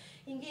it.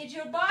 Engage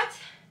your butt.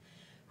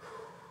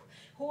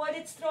 Hold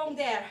it strong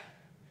there.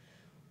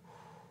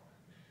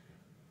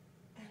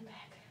 And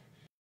back.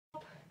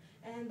 Up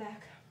and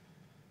back.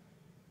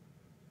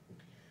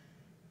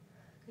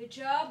 Good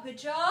job, good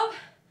job.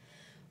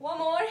 One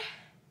more.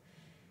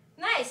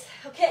 Nice.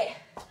 Okay,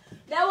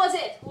 that was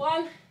it.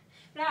 One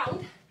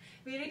round.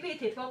 We repeat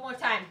it one more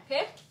time,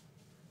 okay?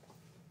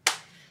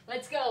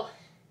 Let's go.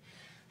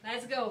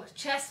 Let's go.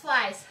 Chest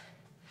flies.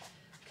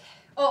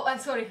 Oh, I'm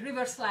sorry,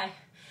 reverse fly.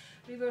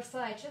 Reverse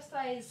fly. Chest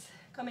fly is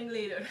coming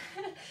later.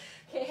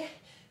 Okay,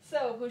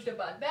 so push the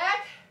butt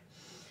back.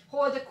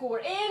 Hold the core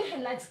in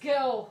and let's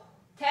go.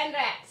 10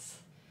 reps.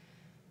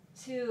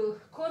 To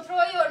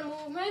control your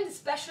movement,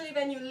 especially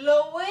when you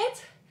low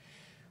it.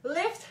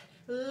 Lift,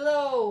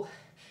 low.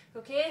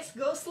 Okay,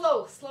 go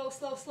slow, slow,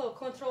 slow, slow.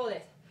 Control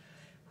it.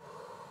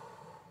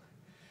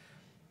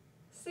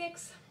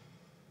 6,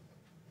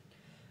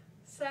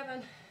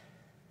 7.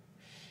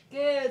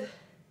 Good.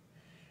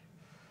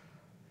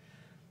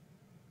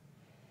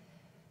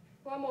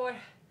 One more.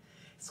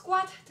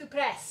 Squat to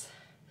press.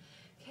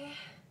 Okay,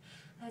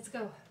 let's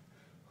go.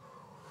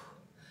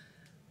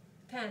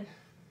 10.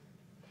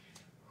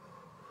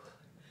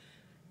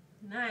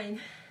 9.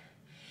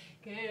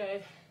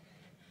 Good.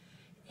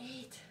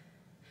 8.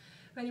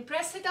 When you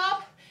press it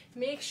up,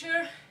 make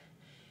sure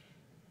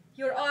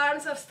your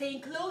arms are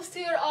staying close to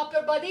your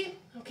upper body,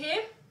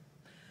 okay?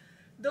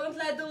 Don't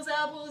let those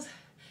elbows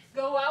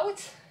go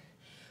out.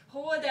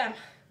 Hold them.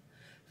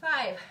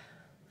 5,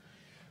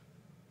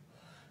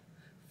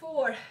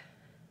 4,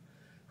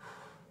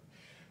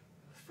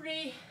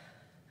 3.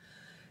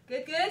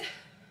 Good, good.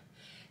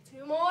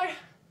 2 more.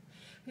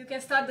 You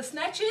can start the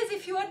snatches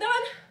if you are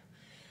done.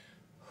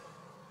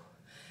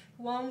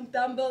 1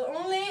 dumbbell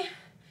only.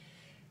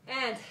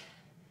 And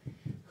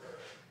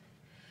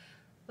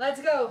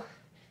let's go.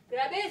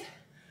 Grab it,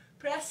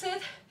 press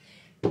it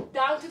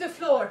down to the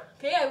floor.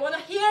 Okay, I want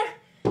to hear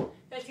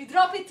that you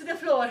drop it to the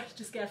floor.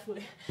 Just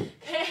carefully.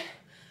 Okay.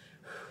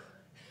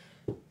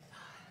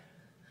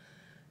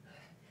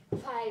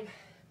 5.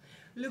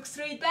 Look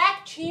straight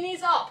back, chin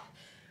is up.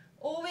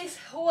 Always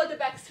hold the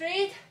back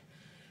straight.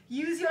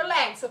 Use your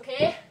legs,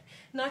 okay?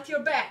 Not your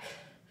back.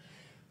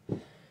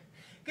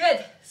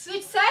 Good.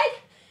 Switch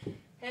side.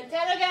 And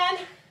 10 again.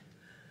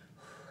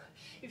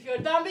 If you're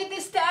done with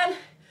this 10,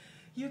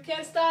 you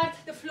can start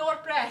the floor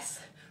press.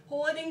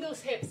 Holding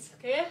those hips,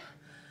 okay?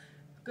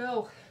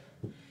 Go.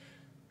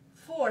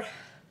 4.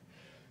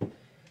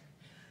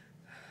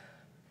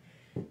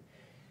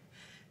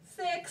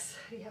 6.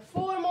 We have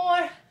 4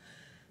 more.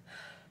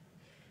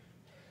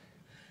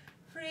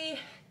 3,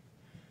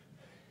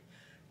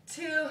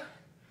 2,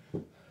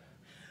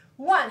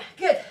 1.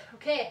 Good.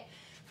 Okay.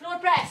 Floor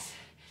press.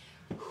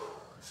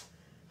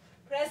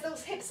 Press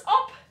those hips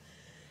up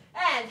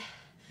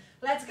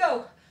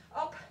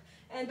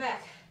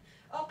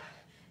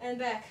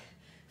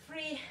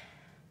 3,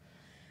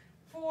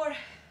 4,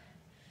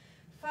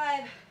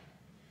 5,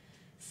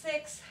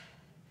 6,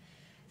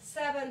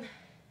 7,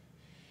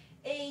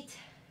 8,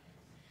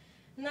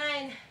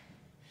 9,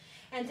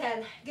 and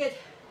 10. Good.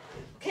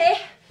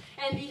 Okay,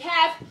 and we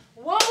have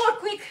one more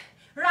quick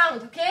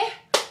round. Okay,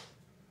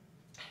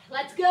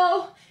 let's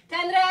go.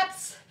 10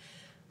 reps.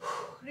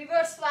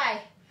 Reverse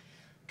fly.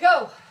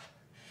 Go.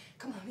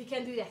 Come on, we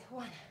can do that.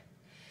 1,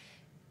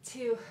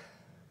 2,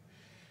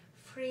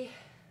 3,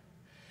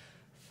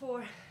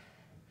 4,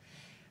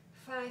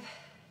 5,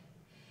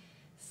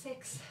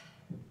 6,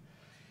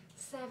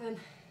 7,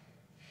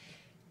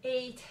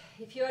 8.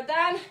 If you're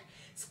done,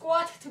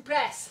 squat to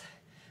press.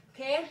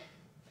 Okay?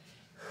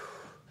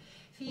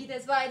 Feet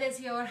as wide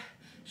as your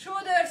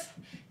shoulders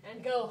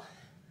and go.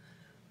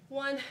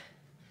 1,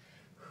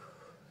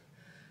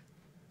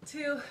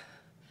 2,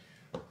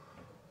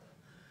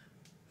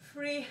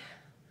 3,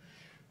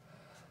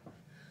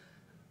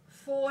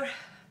 4,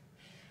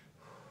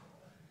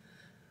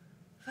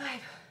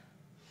 5.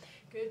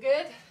 Good,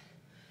 good.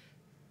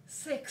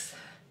 6,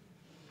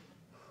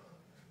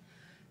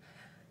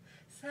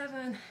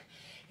 7.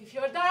 If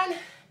you're done,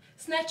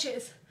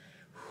 snatches.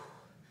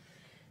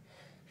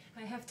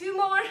 I have 2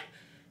 more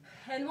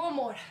and 1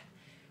 more.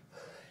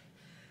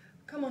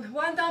 Come on,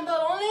 1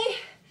 dumbbell only.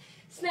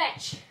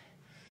 Snatch.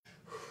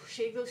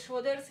 Shake those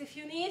shoulders if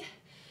you need.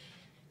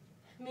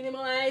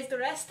 Minimalize the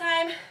rest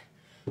time.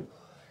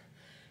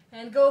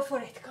 And go for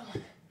it. Come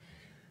on.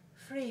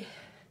 3,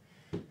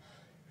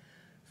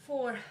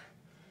 4,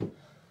 5,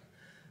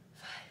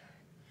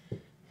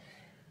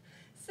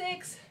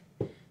 6,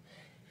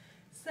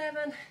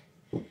 7,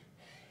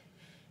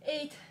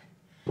 8,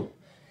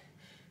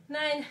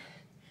 9,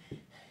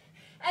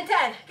 and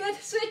 10. Good.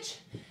 Switch.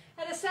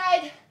 Other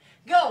side.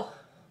 Go.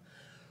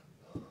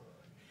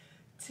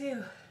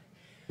 2,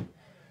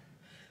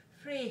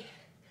 3.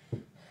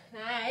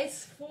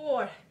 Nice.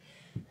 4,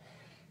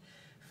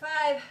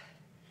 5,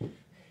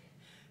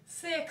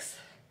 6,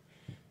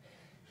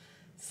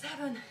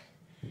 7.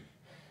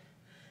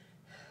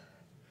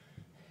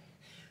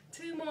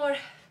 2 more.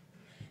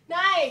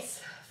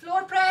 Nice.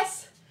 Floor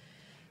press.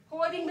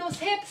 Holding those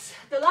hips.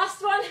 The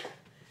last one.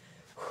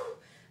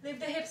 Lift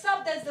the hips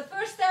up. That's the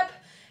first step.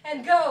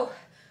 And go.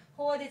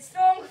 Hold it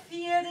strong.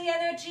 Feel the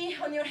energy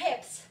on your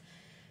hips.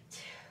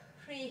 2,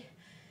 3,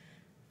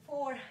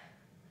 4.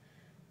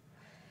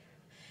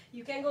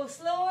 You can go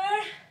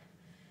slower.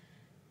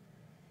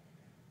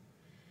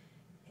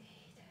 8,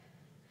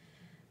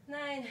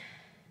 9,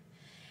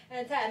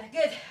 and 10.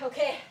 Good.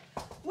 Okay.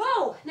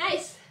 Whoa.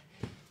 Nice.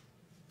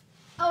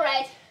 All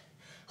right.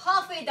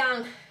 Halfway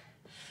down.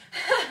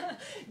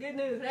 Good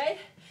news, right?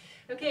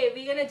 Okay,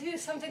 we're gonna do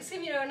something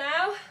similar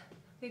now.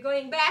 We're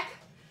going back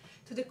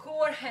to the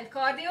core and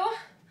cardio.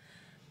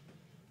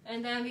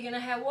 And then we're gonna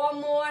have 1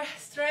 more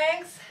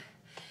strength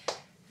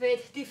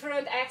with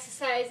different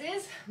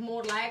exercises,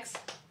 more legs,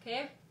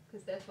 okay?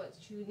 Because that's what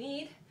you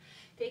need.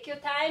 Take your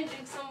time,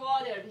 drink some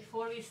water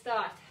before we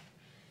start.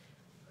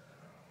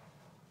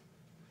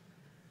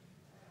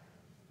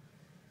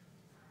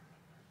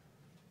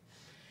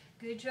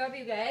 Good job,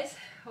 you guys.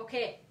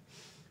 Okay,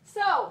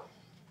 so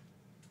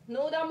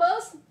no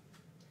dumbbells,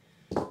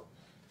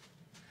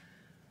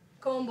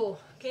 combo,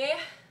 okay?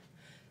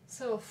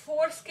 So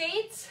 4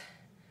 skates,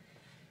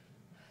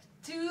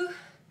 2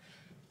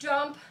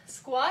 jump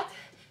squat,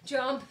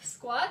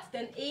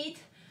 then 8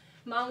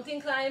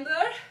 mountain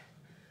climber,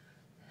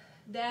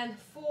 then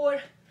 4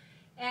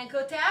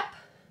 ankle tap,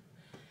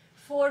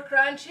 4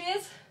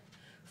 crunches,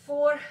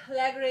 4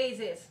 leg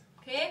raises,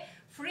 okay?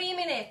 3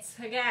 minutes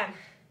again.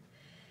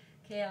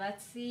 Okay,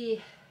 let's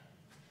see.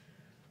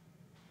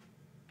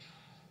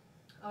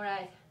 All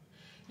right,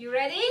 you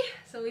ready?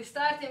 So we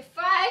start in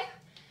 5,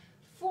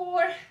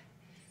 4,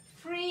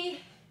 3,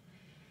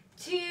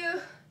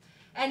 2,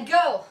 and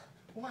go.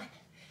 1,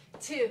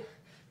 2,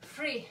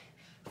 3,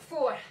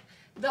 4.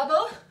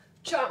 Double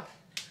jump,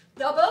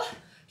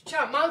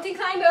 mountain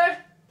climber.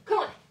 Come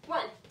on.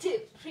 1,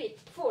 2, 3,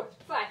 4,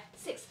 5,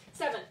 6,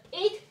 7,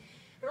 8.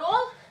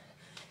 Roll,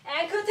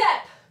 ankle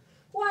tap.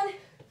 1,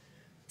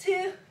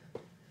 2,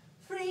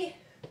 3,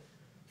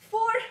 4.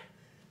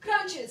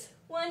 Crunches.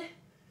 1,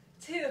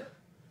 2,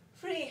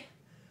 3,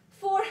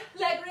 4.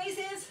 Leg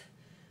raises.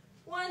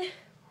 1.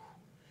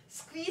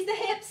 Squeeze the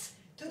hips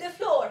to the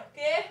floor.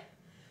 Okay.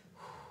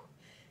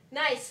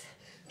 Nice.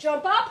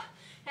 Jump up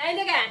and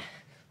again.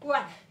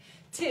 1,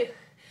 2,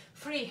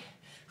 3,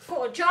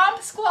 4.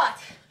 Jump, squat.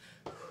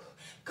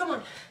 Come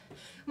on.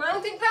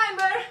 Mountain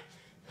climber.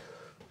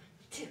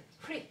 2,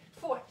 3,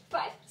 4,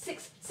 5,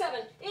 6,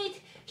 7,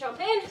 8. Jump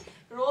in.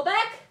 Roll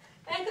back.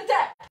 Ankle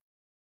tap.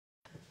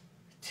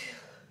 2,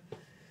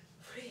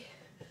 3.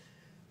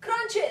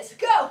 Crunches.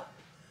 Go.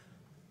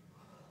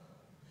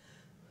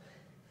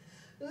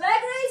 Leg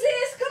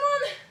raises. Come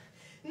on.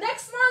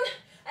 Next one,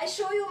 I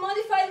show you a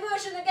modified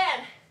version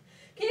again.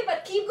 Okay,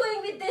 but keep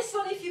going with this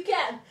one if you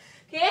can.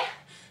 Okay,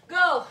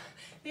 go.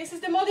 This is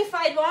the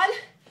modified one.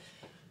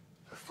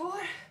 4,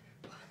 1,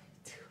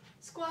 2,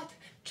 squat,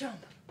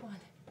 jump. 1,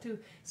 2,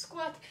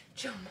 squat,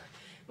 jump.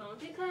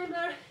 mountain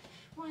climber.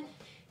 1,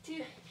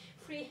 2,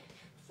 3,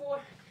 4,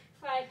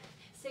 5,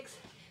 6,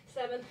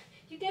 7.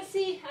 You can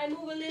see I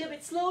move a little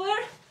bit slower,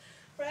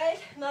 right?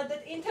 Not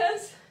that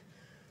intense.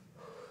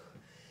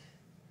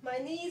 My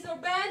knees are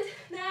bent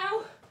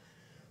now.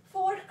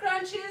 4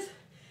 crunches.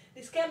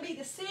 This can be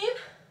the same.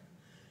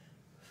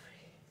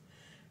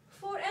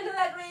 4, and the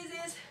leg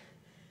raises.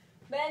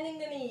 Bending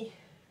the knee.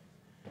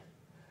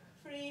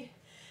 3,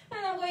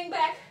 and I'm going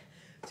back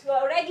to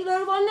our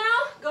regular one now.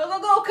 Go, go,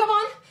 go, come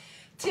on.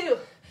 2,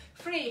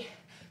 3,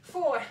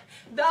 4,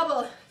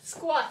 double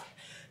squat,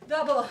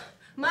 double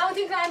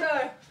mountain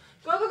climber.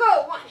 Go, go,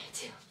 go. 1,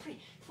 2, 3,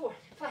 4,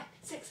 5,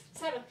 6,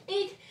 7,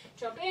 8.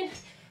 Jump in,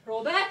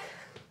 roll back,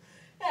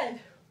 and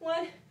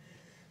 1.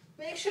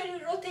 Make sure you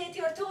rotate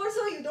your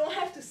torso. You don't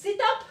have to sit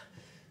up.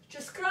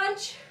 Just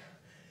crunch.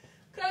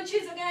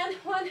 Crunches again.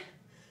 1,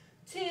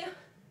 2,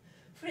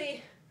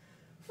 3,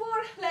 4.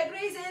 Leg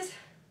raises.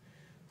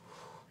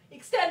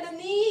 Extend the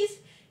knees.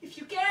 If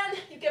you can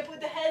put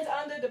the hands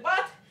under the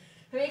butt.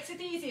 Makes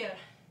it easier.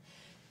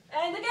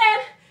 And again,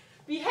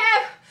 we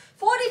have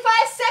 45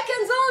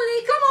 seconds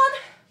only. Come on.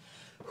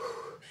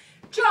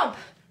 Jump,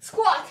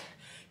 squat,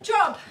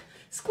 jump,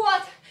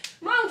 squat,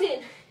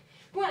 mountain.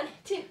 1,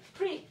 2,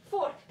 3,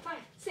 4, 5,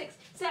 6,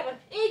 7,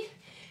 8.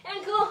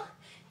 Ankle,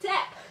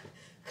 tap.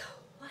 Go.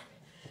 1,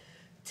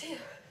 2,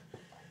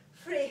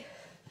 3,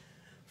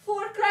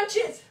 4.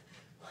 Crunches.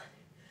 1,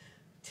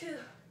 2,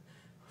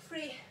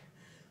 3,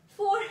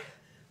 4.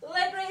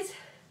 Leg raise.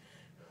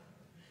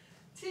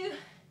 2.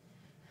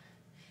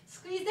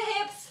 Squeeze the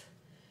hips.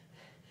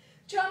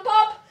 Jump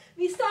up.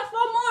 We start 1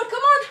 more.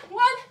 Come on.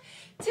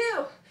 1,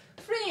 2,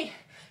 3,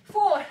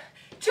 4.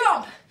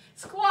 Jump.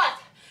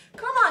 Squat.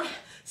 Come on.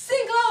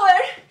 Sink lower.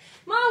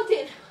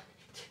 Mountain.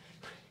 1, 2,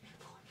 3,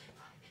 4,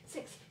 5,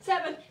 6,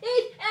 7, 8.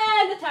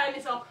 And the time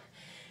is up.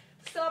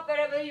 Stop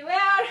wherever you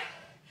are.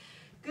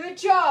 Good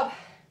job.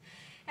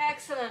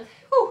 Excellent.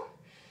 Whew.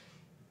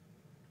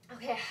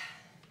 Okay.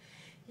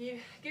 You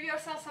give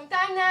yourself some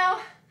time now.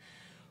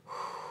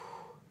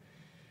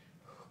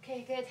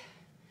 Okay, good.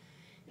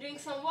 Drink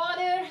some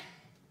water.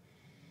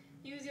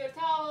 Use your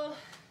towel.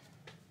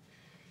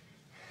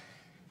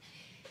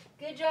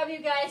 Good job, you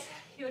guys.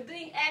 You're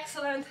doing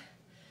excellent.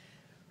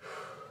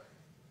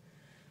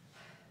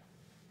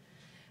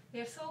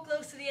 We are so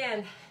close to the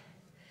end.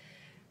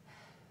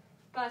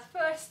 But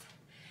first,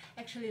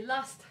 actually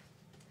last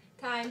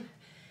time,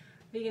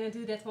 we're gonna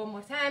do that one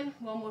more time.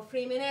 1 more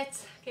 3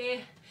 minutes,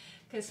 okay?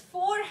 Because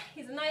 4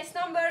 is a nice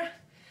number.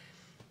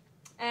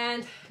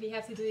 And we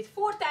have to do it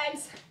 4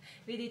 times.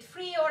 We did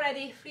 3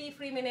 already,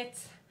 3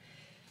 minutes.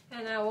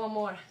 And now 1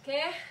 more,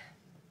 okay?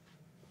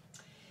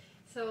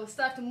 So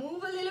start to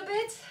move a little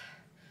bit.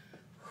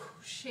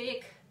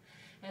 Shake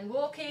and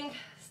walking,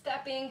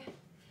 stepping.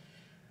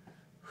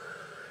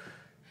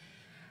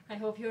 I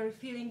hope you're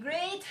feeling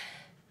great.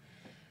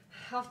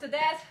 After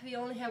that, we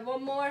only have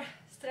 1 more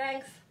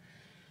strength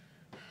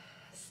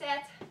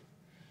set.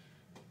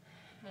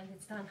 And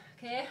it's done,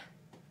 okay?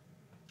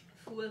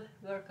 Full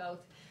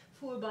workout,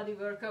 full body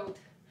workout.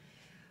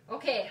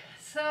 Okay,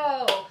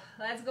 so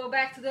let's go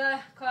back to the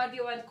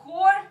cardio and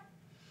core.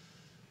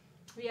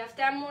 We have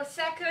 10 more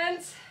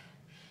seconds.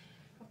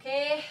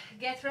 Okay,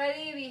 get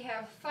ready. We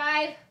have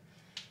 5,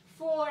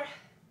 4,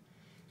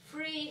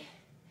 3,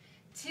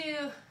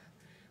 2,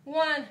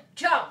 1.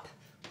 Jump.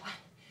 1,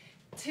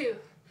 2,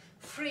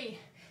 3,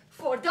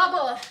 4.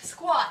 Double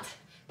squat.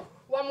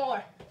 1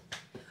 more.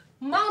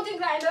 Mountain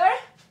climber.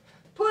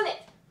 Pull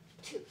it.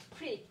 2,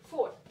 3,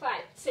 4,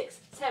 5, 6,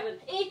 7,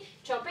 8.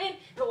 Jump in,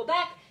 roll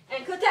back,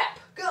 ankle tap.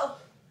 Go.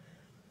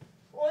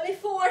 Only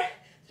 4.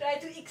 Try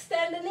to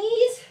extend the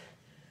knees.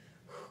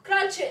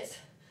 Crunches.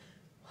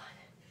 1.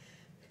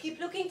 Keep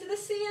looking to the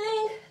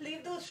ceiling.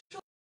 Leave those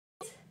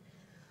shoulders.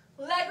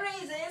 Leg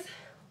raises.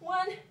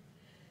 1,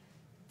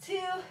 2,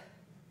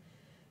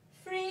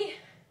 3.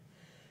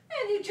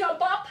 And you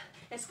jump up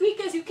as quick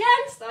as you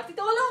can. Start it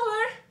all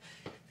over.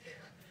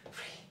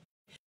 3.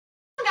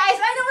 Guys,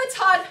 I know it's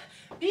hard.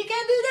 We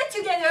can do that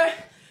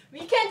together. We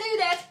can do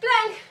that.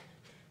 Plank.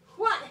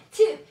 1,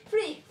 2,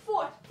 3,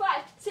 4,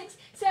 5, 6,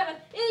 7,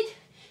 8.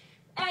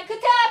 Ankle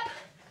tap.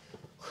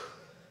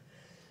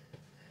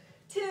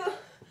 2,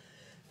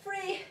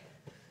 3,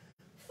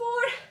 4.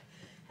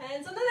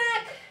 Hands on the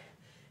neck.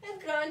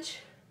 And crunch.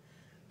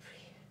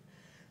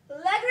 3.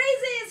 Leg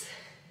raises.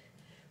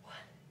 1,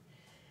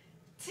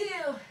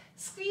 2.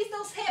 Squeeze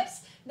those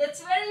hips.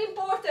 That's very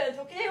important,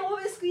 okay?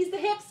 Always squeeze the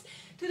hips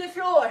to the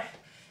floor.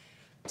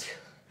 2,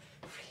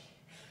 3,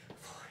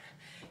 4.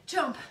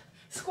 Jump,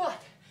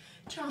 squat,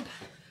 jump,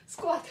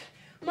 squat,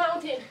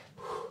 mountain.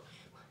 1,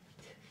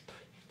 2, 3,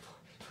 4,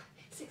 5,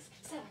 6,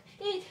 7,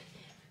 8.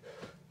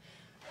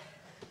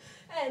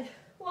 And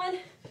 1,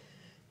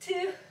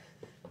 2,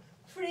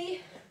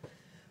 3,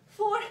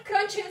 4.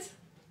 Crunches.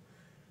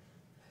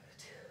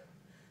 2,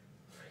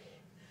 3,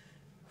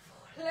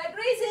 4. Leg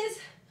raises.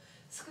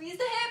 Squeeze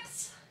the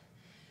hips.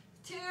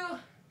 2.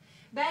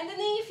 Bend the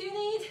knee if you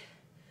need.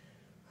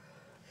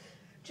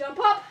 Jump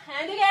up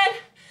and again.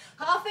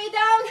 Halfway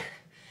down.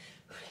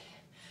 3,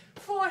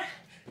 4,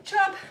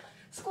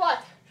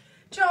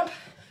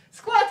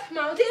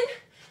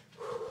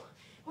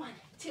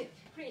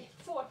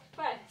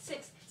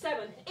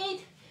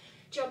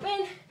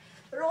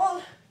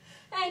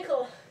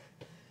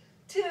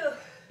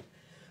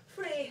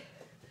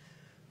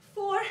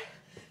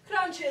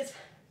 crunches.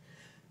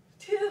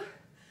 2,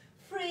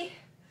 3,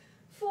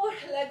 4,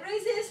 leg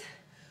raises.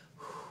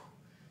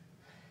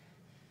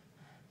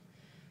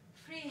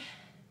 3,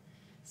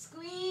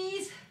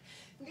 squeeze.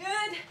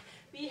 Good.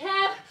 We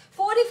have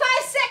 45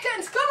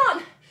 seconds. Come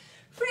on.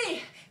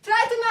 3.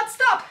 Try to not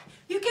stop.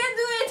 You can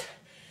do it.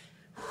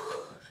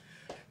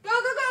 Go, go,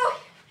 go.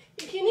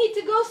 If you need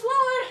to go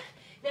slower,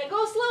 then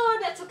go slower.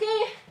 That's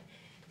okay.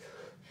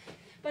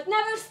 But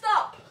never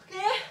stop.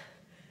 Okay?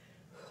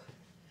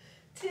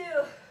 2,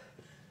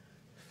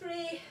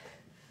 3,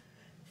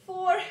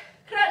 4.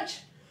 Crunch.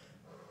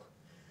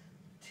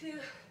 2,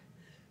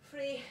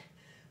 3,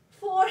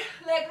 4.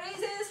 Leg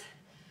raises.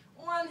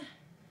 1,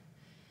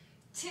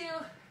 2.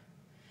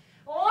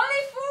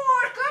 Only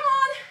 4. Come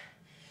on.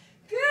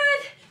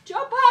 Good.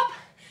 Jump up.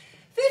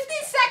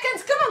 15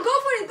 seconds. Come on. Go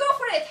for it. Go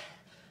for it.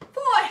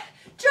 4.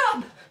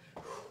 Jump.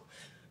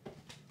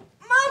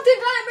 Mountain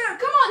climber.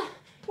 Come on.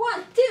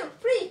 1, 2,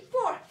 3,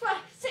 4, 5,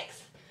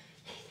 6.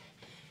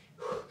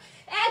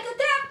 And the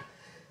tap.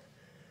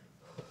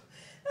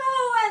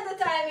 Oh, and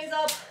the time is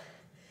up.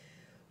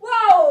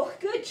 Wow.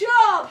 Good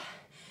job.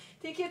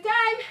 Take your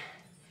time.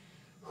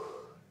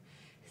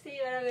 Stay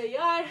wherever you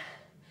are.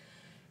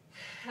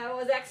 That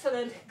was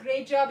excellent.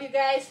 Great job, you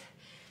guys.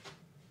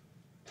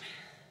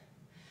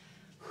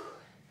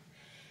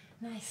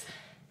 Nice.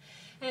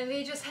 And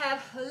we just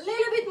have a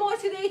little bit more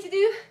today to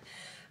do.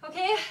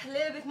 Okay, a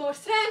little bit more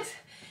strength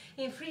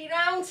in 3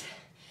 rounds,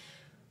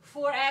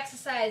 4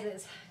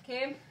 exercises.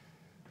 Okay,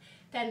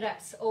 10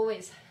 reps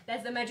always.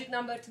 That's the magic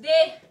number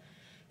today.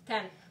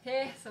 10.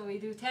 Okay, so we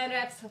do 10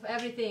 reps of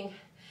everything.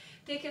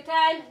 Take your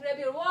time, grab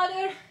your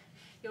water,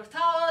 your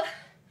towel.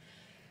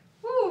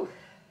 Woo.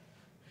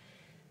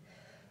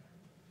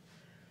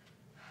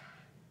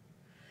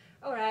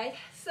 Alright,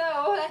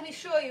 so let me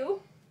show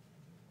you.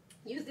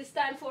 Use this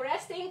time for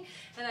resting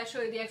and I'll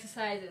show you the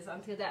exercises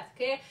until that,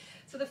 okay?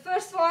 So the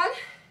first one,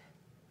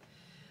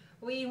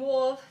 we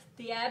involve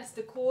the abs,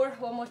 the core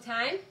one more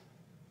time.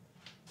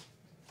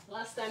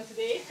 Last time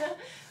today,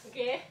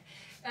 okay?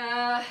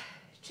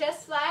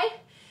 Chest fly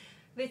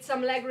with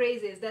some leg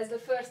raises, that's the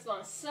first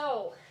one.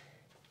 So,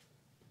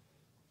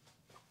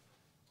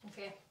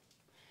 okay,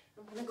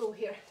 I'm gonna go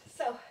here.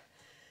 So,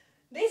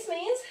 this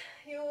means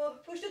you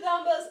push the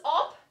dumbbells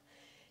up.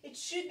 It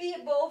should be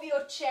above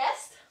your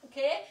chest,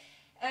 okay?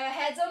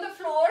 Heads on the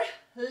floor,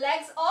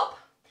 legs up,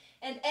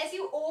 and as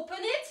you open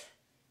it,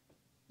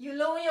 you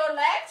lower your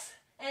legs,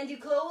 and you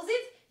close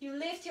it, you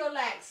lift your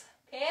legs,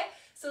 okay?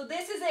 So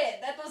this is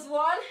it. That was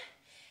 1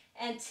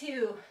 and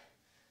 2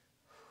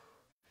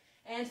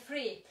 and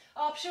 3.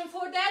 Option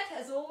for that,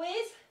 as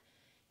always,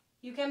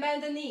 you can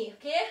bend the knee,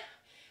 okay?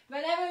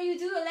 Whenever you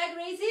do a leg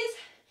raises,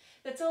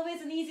 that's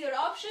always an easier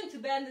option to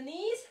bend the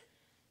knees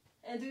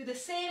and do the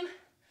same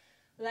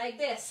like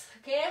this,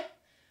 okay?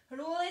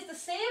 Rule is the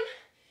same.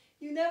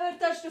 You never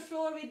touch the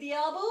floor with the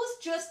elbows,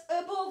 just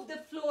above the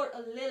floor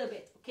a little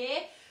bit,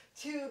 okay?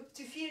 To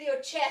feel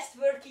your chest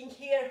working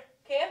here,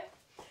 okay?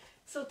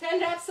 So 10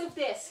 reps of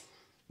this.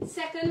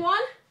 Second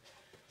one,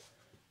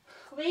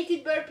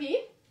 weighted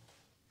burpee.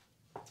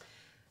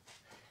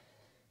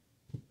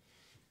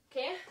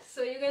 Okay,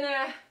 so you're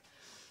gonna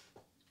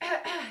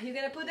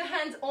put the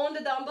hands on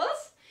the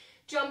dumbbells,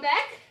 jump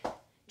back,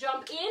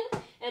 jump in,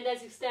 and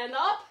as you stand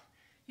up,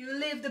 you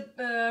lift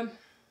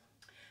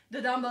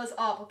the dumbbells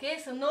up, okay?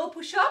 So no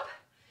push-up,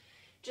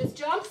 just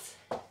jumps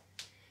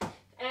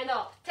and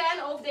up. 10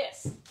 of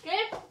this,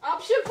 okay?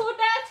 Option for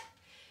that,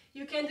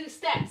 you can do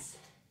steps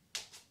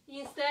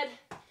instead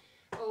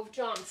of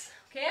jumps,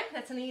 okay?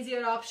 That's an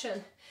easier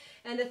option.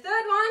 And the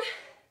third one,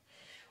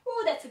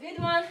 oh, that's a good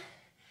one.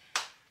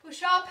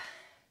 Push up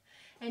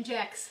and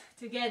jacks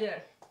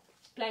together,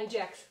 plank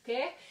jacks,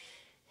 okay?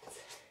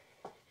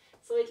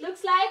 So it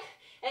looks like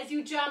as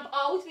you jump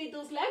out with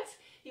those legs,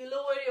 you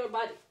lower your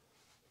body.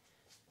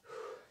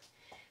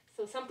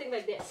 So something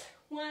like this.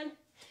 1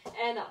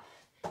 and up,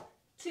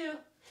 2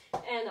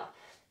 and up,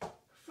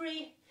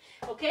 3,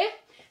 okay?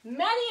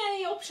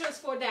 Many options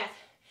for that.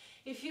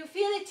 If you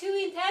feel it too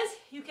intense,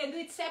 you can do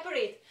it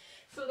separate.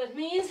 So that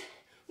means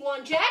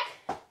 1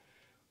 jack,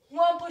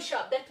 1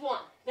 push-up,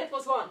 that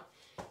was 1.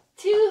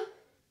 2,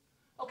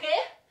 okay?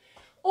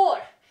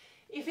 Or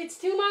if it's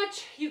too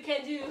much, you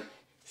can do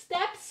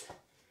steps,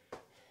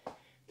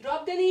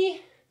 drop the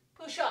knee,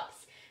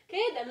 push-ups,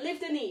 okay? Then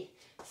lift the knee,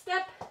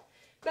 step,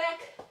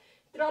 back,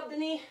 drop the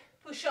knee,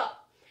 push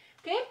up,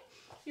 okay?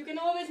 You can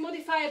always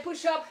modify a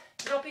push-up,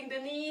 dropping the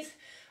knees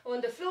on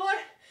the floor.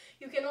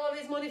 You can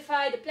always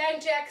modify the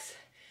plank jacks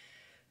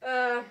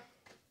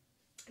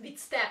with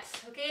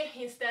steps, okay?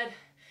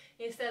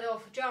 Instead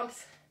of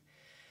jumps,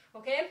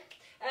 okay?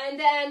 And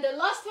then the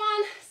last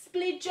one,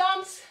 split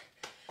jumps.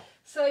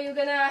 So you're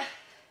gonna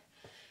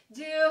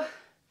do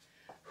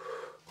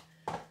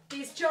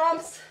these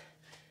jumps,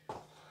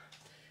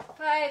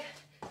 5,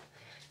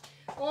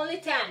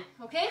 only 10,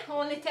 okay?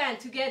 Only 10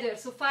 together,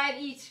 so 5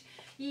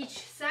 each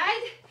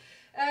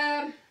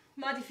side.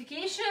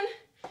 Modification,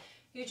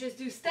 you just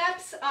do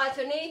steps,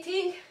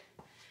 alternating,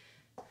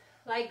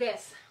 like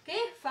this,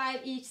 okay?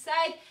 5 each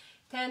side,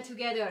 10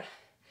 together.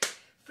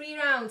 3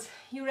 rounds.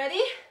 You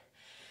ready?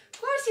 Of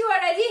course you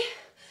are ready.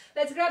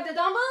 Let's grab the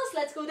dumbbells.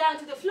 Let's go down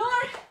to the floor.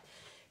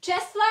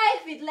 Chest fly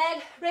with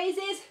leg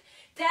raises.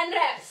 10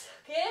 reps.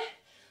 Okay?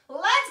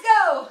 Let's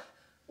go.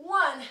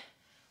 1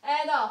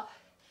 and up.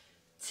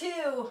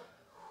 2.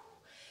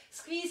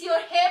 Squeeze your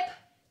hip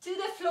to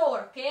the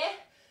floor. Okay?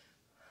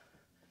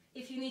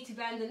 If you need to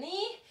bend the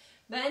knee,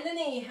 bend the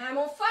knee. I'm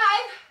on 5,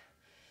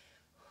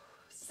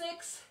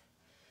 6,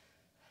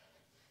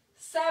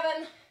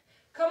 7.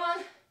 Come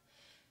on.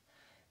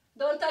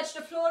 Don't touch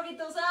the floor with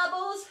those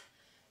elbows.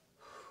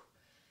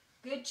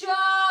 Good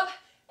job.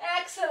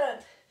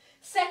 Excellent.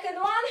 Second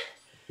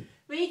one,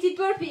 weighted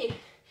burpee.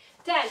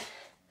 10.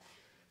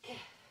 Okay.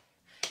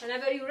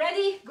 Whenever you're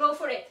ready, go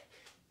for it.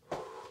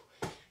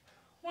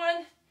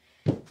 1,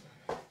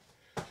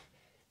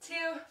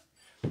 2,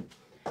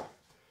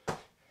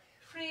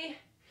 3,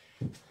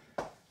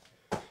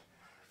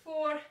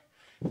 4,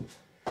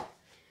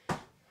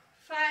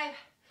 5,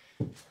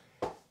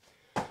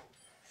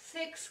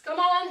 6. Come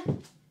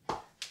on.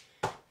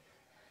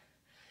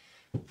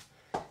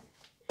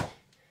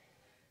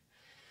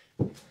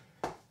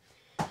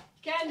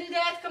 Can do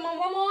that. Come on,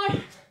 one more.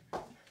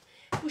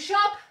 Push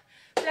up,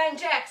 plank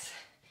jacks.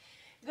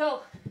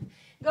 Go,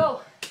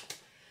 go.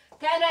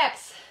 10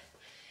 reps.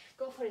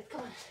 Go for it.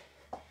 Come on.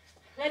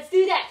 Let's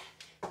do that.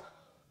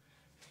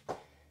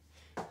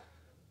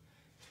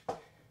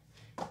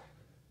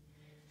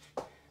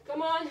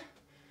 Come on.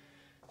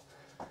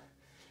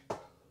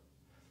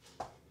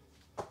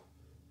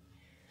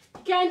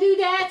 You can do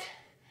that.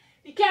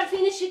 You can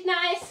finish it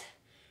nice.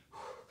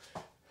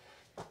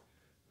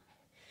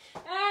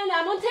 And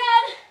I'm on 10.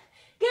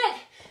 Good.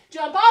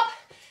 Jump up.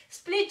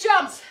 Split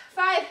jumps.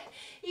 5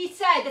 each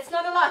side. That's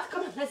not a lot.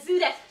 Come on, let's do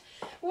that.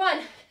 1,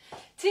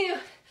 2,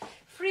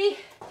 3,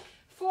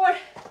 4,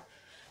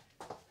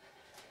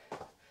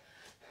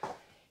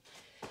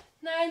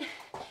 9,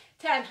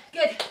 10.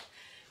 Good.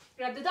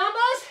 Grab the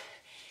dumbbells.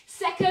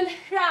 Second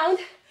round.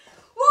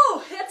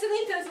 Woo! That's an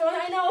intense one,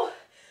 I know.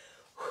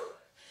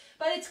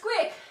 But it's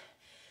quick.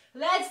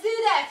 Let's do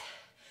that.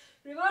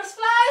 Reverse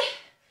fly.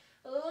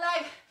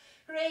 Leg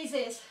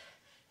raises.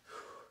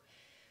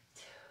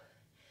 2,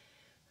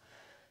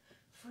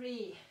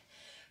 3.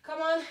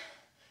 Come on.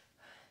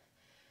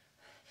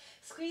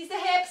 Squeeze the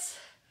hips.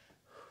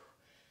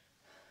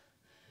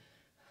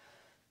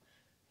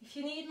 If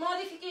you need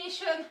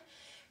modification,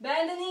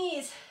 bend the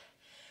knees.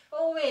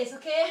 Always,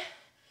 okay?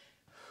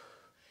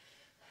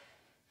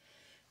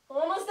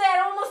 Almost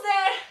there, almost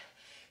there.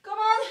 Come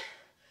on.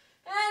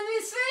 And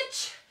we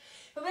switch.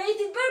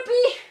 Weighted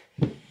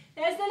burpee.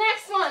 There's the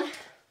next one.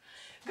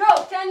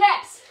 Go, 10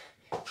 reps.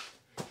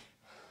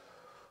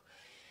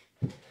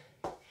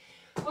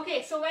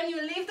 Okay, so when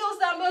you lift those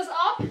dumbbells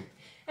up,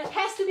 it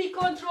has to be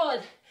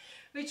controlled,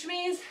 which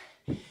means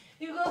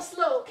you go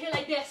slow, okay,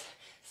 like this.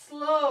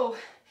 Slow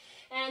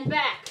and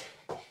back,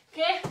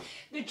 okay?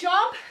 The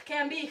jump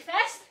can be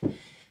fast,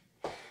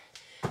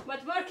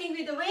 but working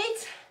with the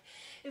weights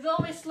is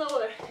always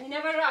slower. You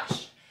never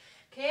rush,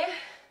 okay?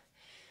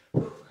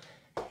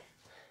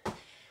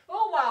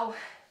 Oh, wow.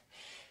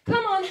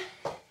 Come on.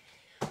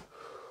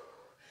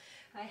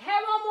 I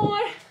have one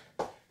more.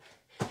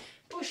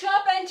 Push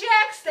up and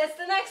jacks. That's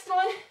the next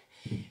one.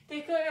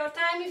 Take your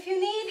time if you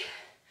need.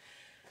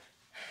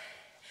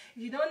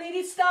 If you don't need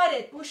it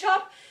started, push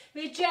up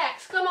with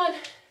jacks. Come on.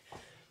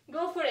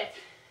 Go for it.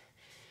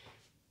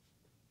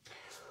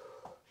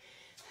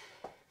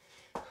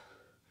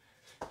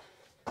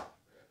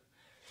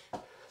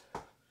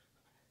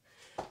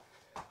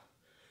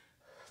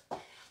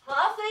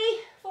 Halfway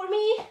for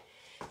me.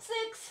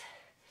 6.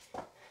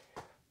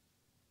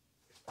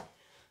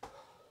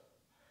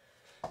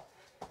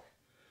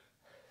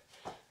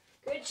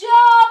 Good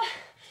job.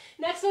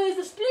 Next one is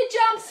the split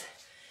jumps.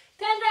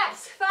 10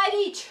 reps, 5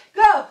 each.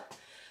 Go.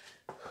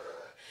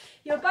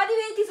 Your body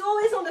weight is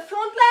always on the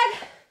front leg.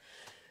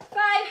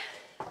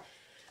 5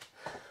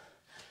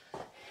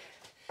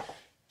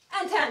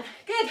 and 10.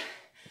 Good.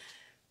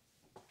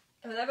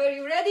 Whenever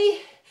you're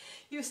ready,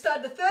 you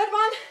start the third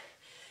one.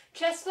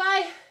 Chest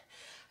fly,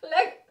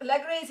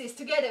 leg raises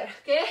together,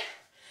 okay?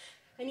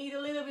 I need a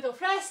little bit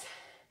of rest.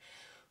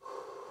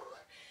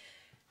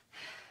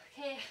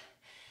 Okay.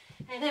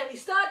 And then we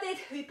started,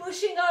 we're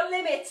pushing our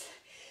limits.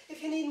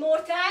 If you need more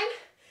time,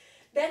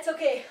 that's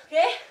okay,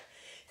 okay?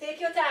 Take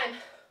your time.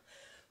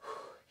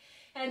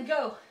 And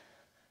go.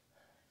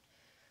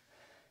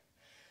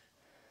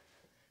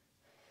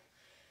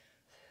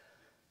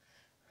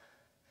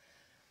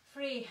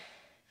 3,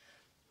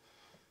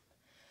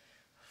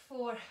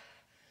 4,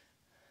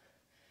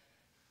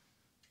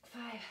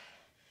 5,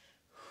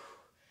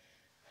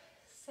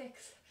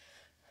 6,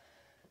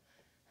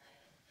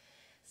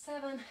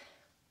 7,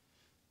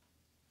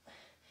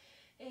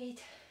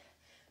 8,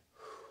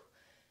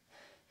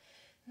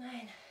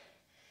 9,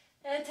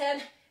 and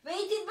 10.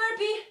 Weighted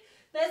burpee.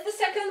 That's the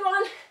second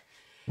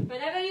one.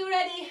 Whenever you're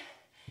ready,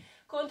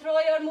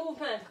 control your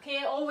movement,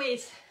 okay?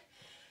 Always.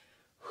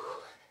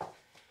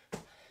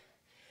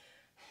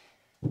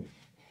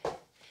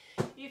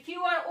 If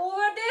you are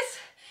over this,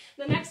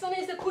 the next one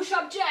is the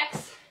push-up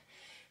jacks.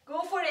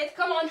 Go for it,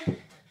 come on.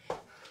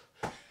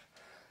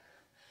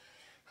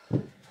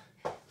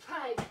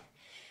 5.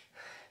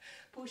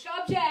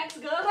 Push-up jacks,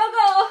 go, go,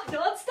 go.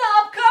 Don't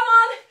stop, come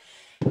on.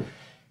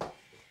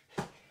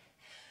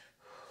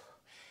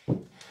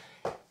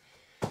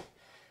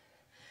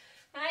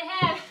 I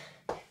have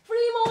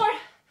 3 more.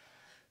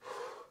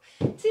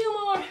 2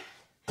 more.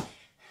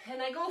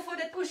 And I go for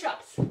the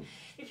push-ups.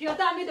 If you're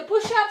done with the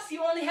push-ups,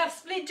 you only have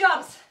split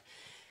jumps.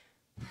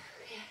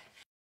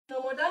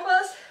 No more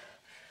dumbbells.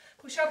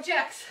 Push-up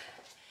jacks.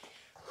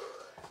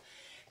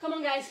 Come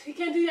on guys, we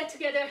can do that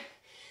together.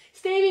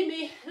 Stay with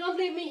me, don't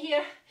leave me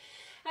here.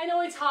 I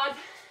know it's hard.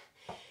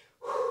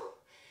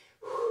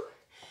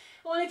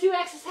 Only 2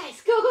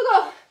 exercises. Go, go,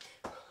 go.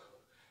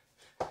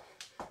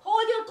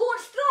 Hold your core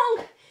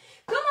strong.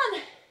 Come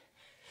on.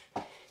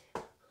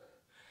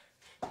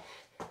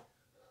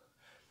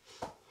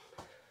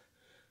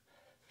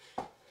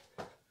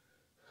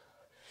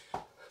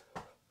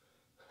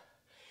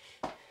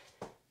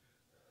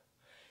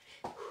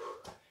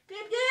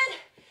 Good, good.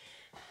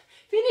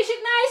 Finish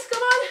it nice,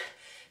 come on.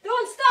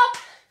 Don't stop.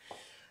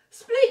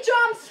 Split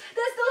jumps.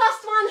 That's the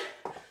last one.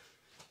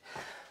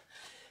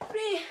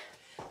 3,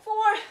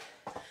 4,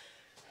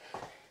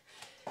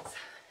 7,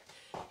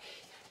 8,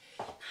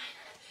 9,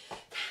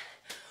 10.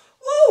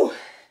 Woo!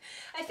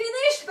 I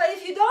finished, but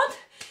if you don't,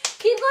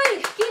 keep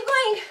going, keep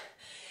going.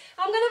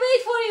 I'm gonna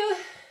wait for you.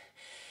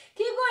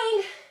 Keep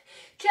going.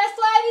 Chest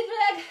fly with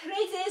leg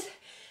raises,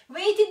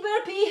 weighted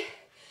burpee,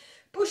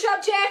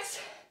 push-up jacks,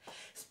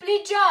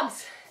 split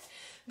jumps.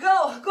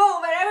 Go, go,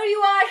 wherever you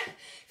are,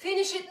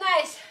 finish it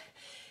nice.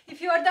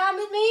 If you are done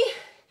with me,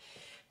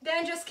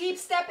 then just keep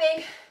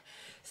stepping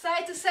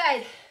side to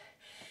side.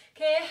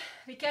 Okay,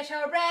 we catch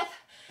our breath.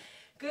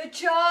 Good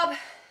job.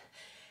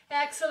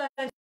 Excellent.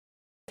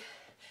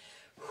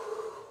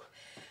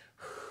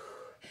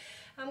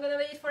 I'm gonna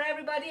wait for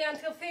everybody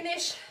until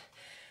finish.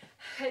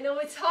 I know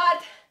it's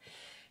hard.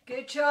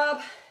 Good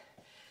job.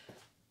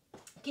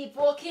 Keep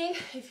walking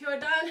if you're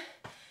done.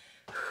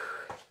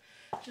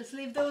 Just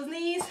lift those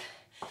knees.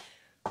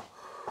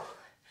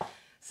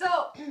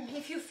 So,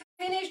 if you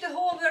finish the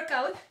whole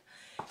workout,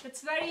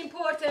 it's very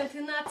important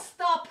to not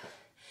stop.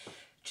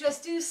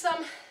 Just do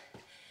some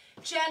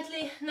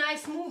gently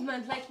nice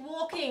movement like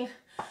walking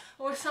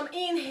or some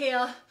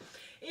inhale,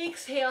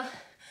 exhale.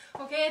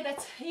 Okay,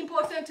 that's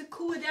important to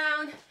cool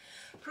down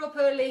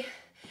properly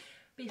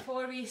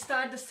before we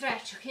start the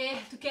stretch, okay,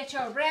 to catch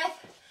our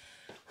breath.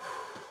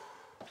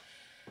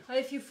 But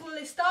if you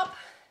fully stop,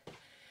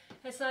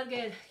 that's not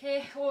good,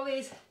 okay?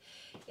 Always,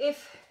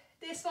 if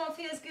this one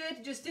feels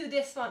good, just do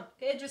this one,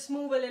 okay? Just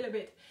move a little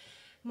bit.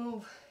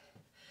 Move.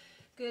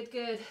 Good,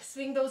 good.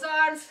 Swing those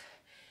arms.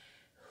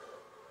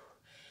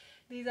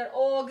 These are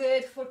all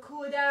good for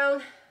cool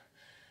down.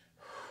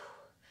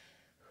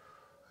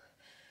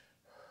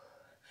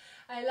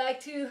 I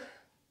like to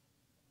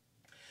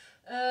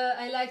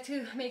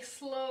make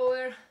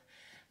slower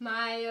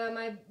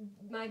my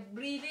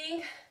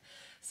breathing.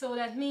 So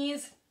that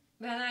means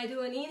when I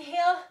do an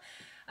inhale,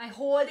 I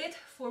hold it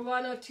for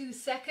 1 or 2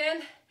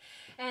 seconds,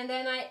 and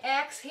then I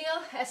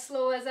exhale as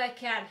slow as I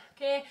can.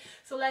 Okay,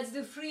 so let's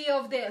do 3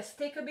 of this.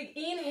 Take a big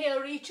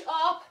inhale, reach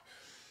up,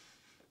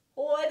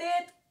 hold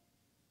it,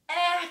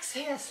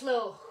 exhale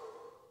slow.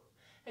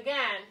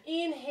 Again,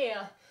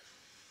 inhale,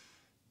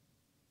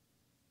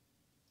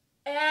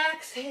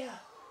 exhale.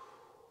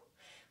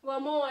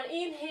 One more,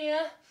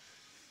 inhale,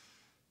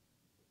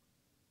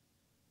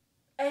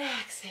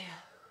 exhale.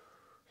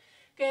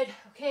 Good,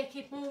 okay,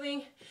 keep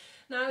moving.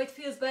 Now it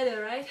feels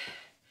better, right?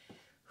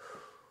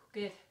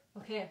 Good,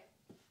 okay.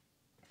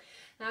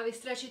 Now we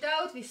stretch it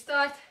out, we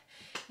start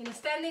in a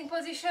standing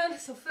position.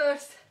 So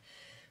first,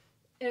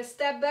 a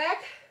step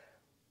back,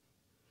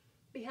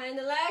 behind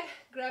the leg,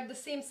 grab the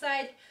same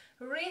side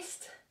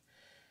wrist,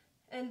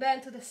 and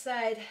bend to the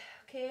side,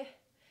 okay?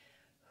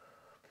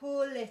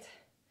 Pull it.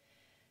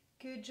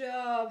 Good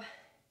job.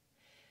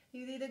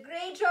 You did a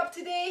great job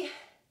today.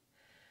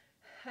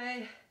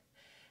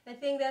 I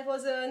think that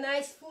was a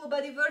nice full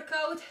body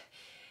workout.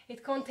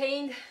 It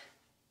contained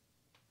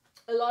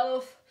a lot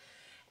of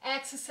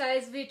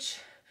exercise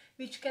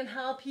which can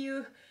help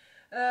you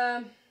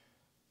to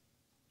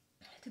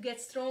get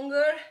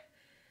stronger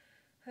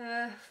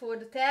for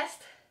the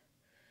test,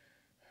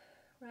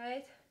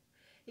 right?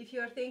 If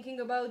you are thinking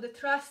about the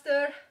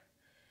thruster,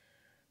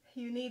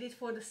 you need it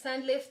for the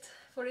stand lift,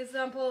 for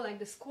example, like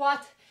the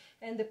squat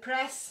and the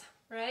press,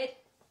 right?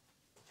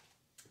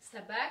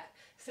 Step back,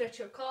 stretch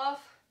your calf,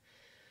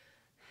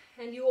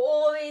 and you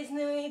always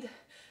need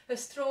a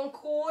strong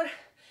core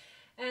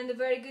and a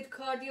very good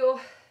cardio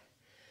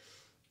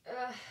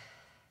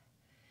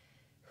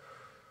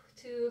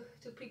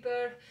to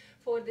prepare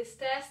for this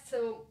test.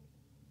 So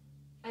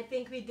I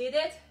think we did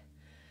it.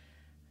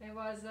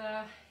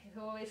 It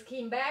always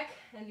came back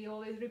and we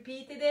always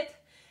repeated it.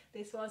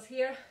 This was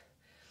here.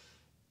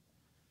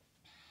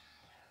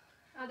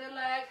 Other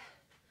leg.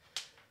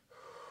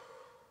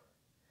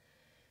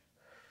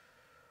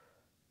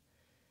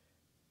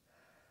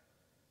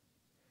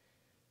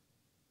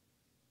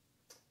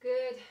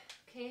 Good.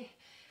 Okay,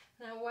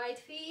 now wide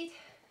feet.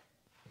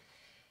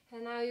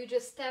 And now you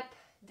just step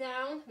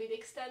down with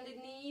extended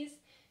knees,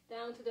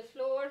 down to the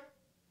floor.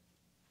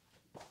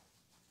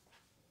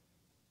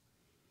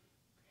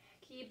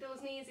 Keep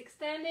those knees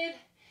extended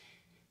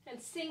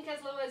and sink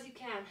as low as you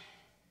can.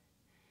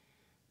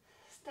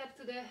 Step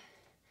to the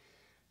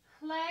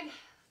leg,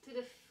 to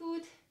the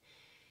foot.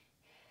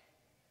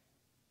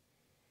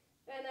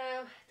 And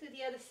now to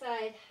the other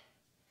side.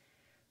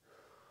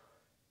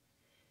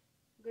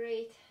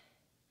 Great.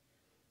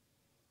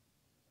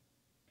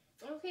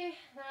 Okay,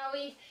 now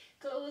we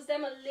close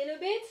them a little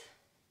bit.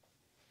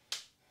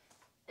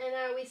 And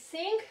now we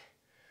sink.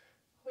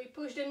 We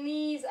push the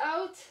knees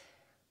out.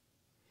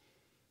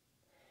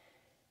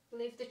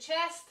 Lift the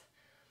chest,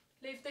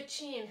 lift the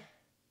chin.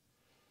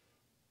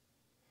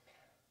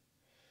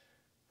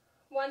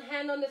 One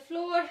hand on the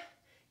floor,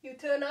 you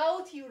turn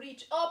out, you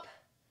reach up.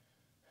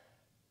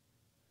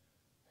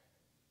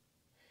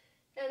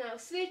 And now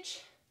switch,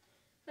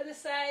 other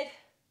side.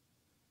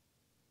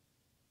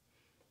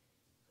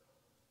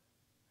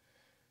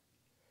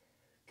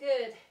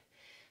 Good.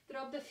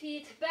 Drop the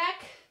feet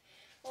back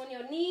on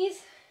your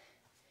knees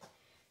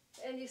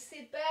and you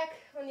sit back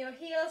on your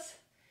heels.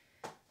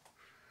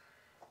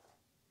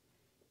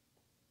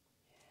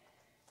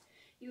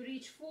 You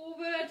reach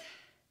forward.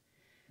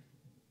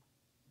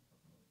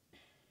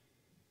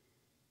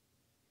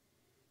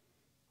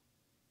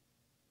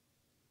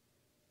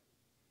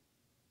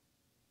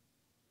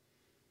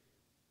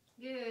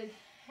 Good.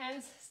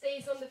 Hands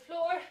stays on the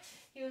floor.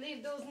 You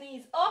lift those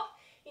knees up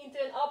into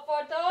an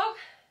upward dog.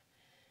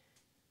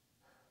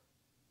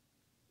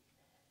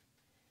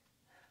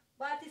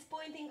 Butt is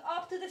pointing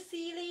up to the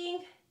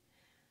ceiling.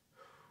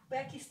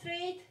 Back is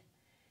straight.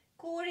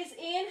 Core is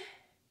in.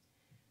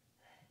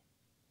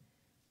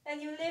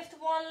 And you lift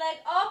one leg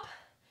up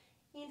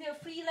into a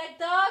free leg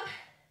dog.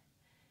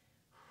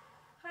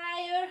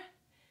 Higher.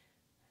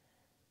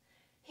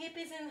 Hip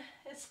is in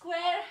a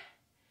square.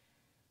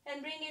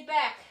 And bring it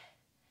back.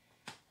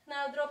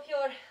 Now drop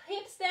your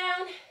hips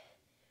down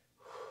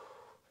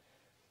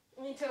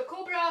into a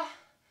cobra.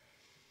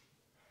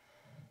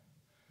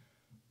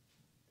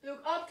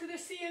 Look up to the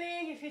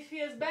ceiling. If it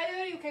feels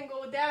better, you can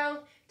go down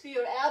to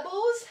your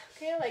elbows,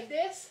 okay, like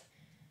this.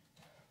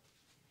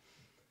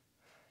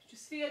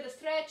 Just feel the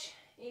stretch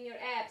in your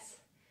abs.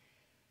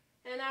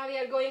 And now we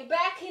are going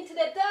back into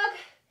the dog.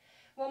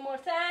 One more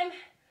time.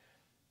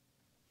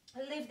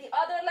 Lift the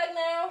other leg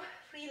now.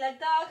 Free leg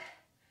dog.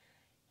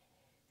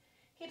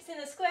 Hips in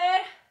a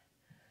square.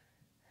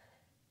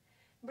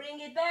 Bring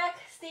it back.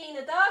 Stay in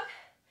the dog.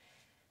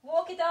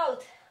 Walk it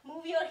out.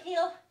 Move your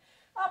heel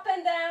up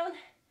and down.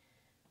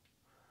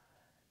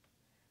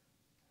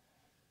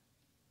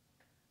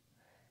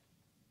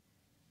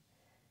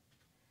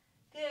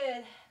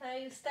 Good. Now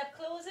you step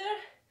closer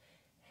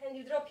and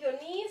you drop your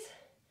knees.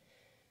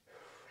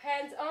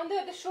 Hands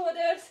under the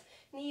shoulders,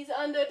 knees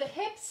under the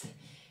hips,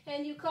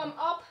 and you come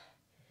up,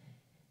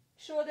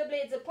 shoulder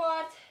blades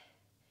apart,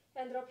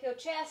 and drop your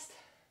chest.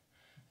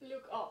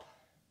 Look up.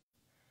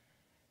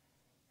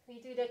 We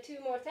do that 2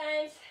 more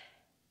times.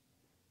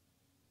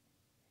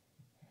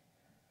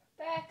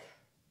 Back,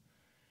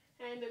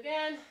 and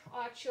again,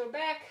 arch your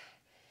back,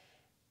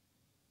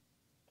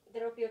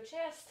 drop your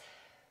chest.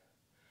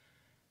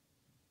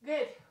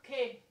 Good,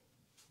 okay.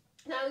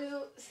 Now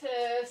you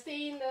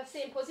stay in the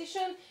same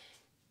position.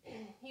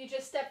 You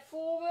just step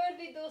forward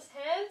with those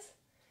hands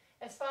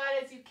as far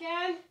as you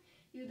can.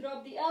 You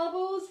drop the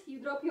elbows, you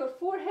drop your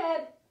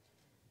forehead.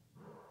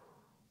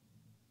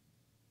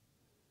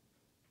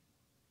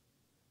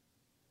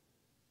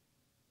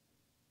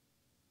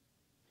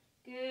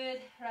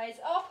 Good, rise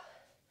up.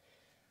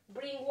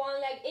 Bring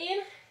one leg in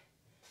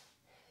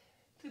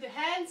to the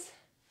hands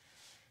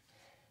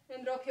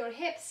and drop your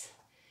hips.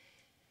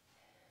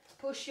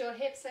 Push your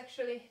hips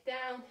actually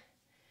down.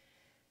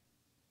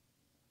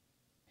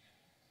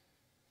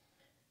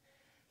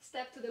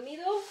 Step to the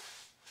middle.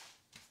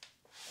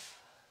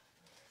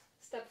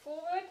 Step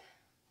forward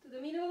to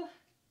the middle.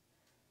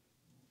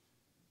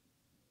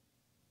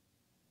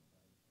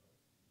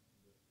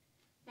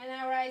 And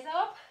now rise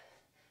up.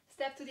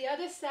 Step to the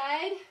other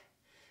side.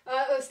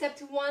 Step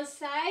to one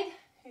side.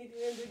 We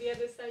didn't do the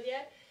other side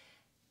yet.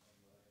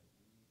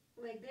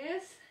 Like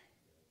this.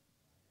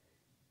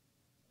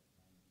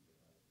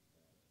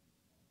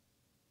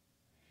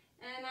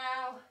 And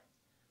now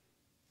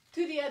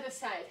to the other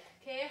side,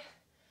 okay?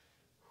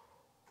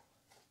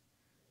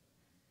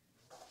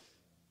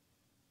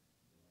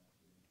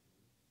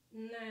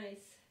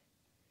 Nice.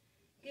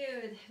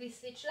 Good. We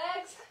switch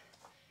legs.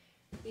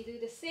 We do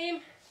the same.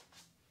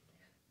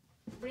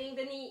 Bring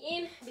the knee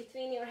in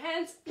between your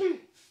hands.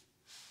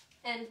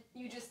 And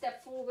you just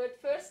step forward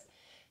first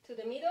to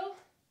the middle.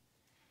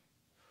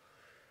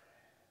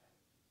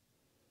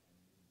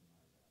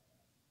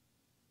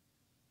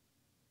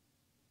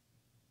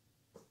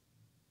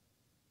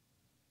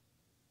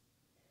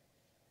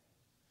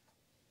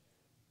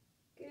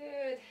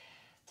 Good.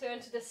 Turn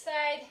to the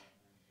side.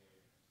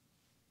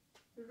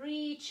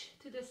 Reach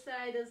to the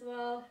side as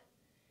well.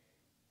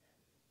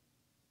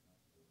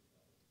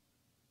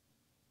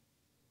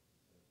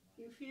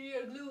 You feel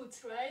your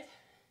glutes, right?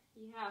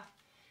 Yeah.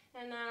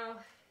 And now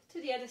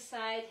to the other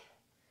side.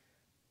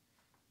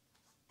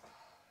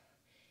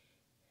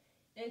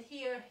 And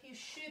here you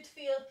should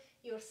feel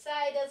your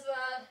side as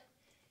well,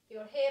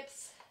 your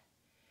hips.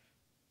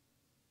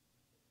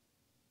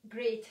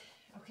 Great.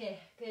 Okay,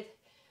 good.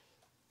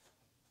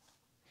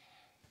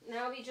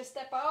 Now we just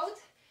step out.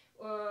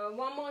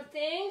 One more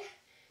thing.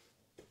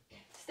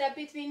 Step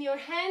between your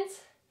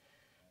hands.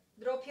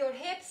 Drop your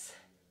hips.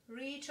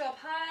 Reach up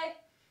high.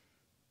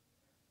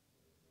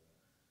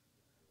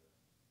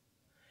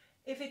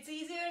 If it's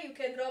easier, you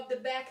can drop the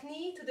back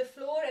knee to the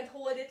floor and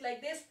hold it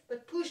like this,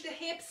 but push the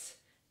hips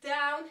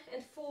down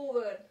and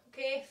forward,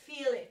 okay?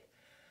 Feel it.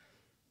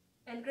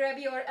 And grab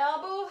your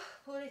elbow,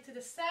 pull it to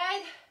the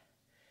side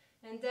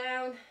and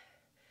down,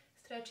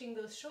 stretching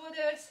those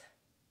shoulders.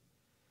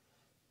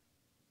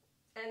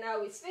 And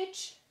now we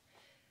switch.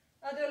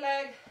 Other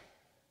leg,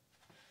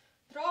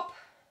 drop,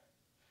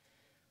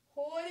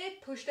 hold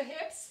it, push the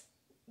hips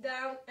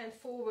down and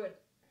forward.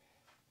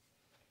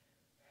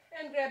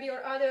 And grab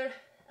your other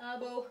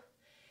elbow,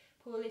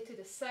 pull it to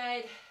the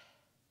side.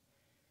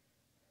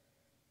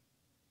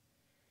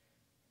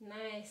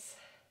 Nice.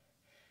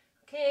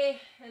 Okay,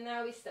 and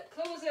now we step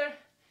closer.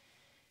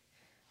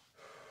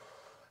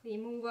 We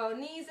move our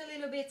knees a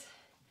little bit,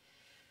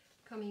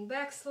 coming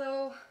back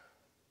slow.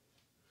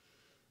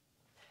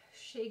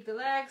 Shake the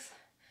legs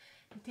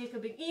and take a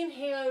big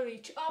inhale,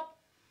 reach up.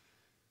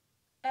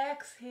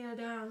 Exhale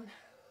down.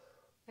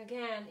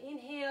 Again,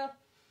 inhale.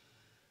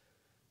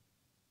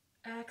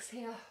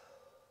 Exhale.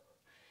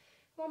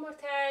 One more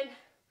time.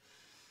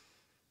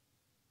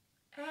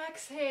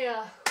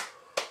 Exhale.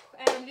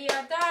 And we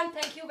are done.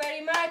 Thank you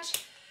very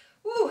much.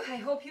 Woo, I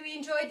hope you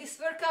enjoyed this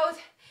workout.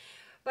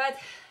 But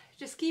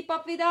just keep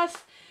up with us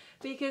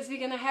because we're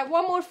gonna have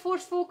one more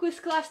force focus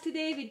class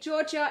today with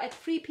Georgia at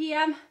 3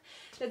 p.m.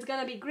 That's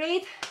gonna be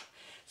great.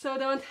 So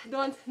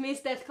don't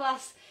miss that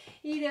class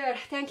either.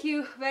 Thank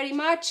you very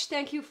much.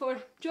 Thank you for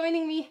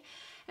joining me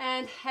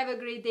and have a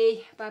great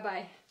day. Bye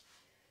bye.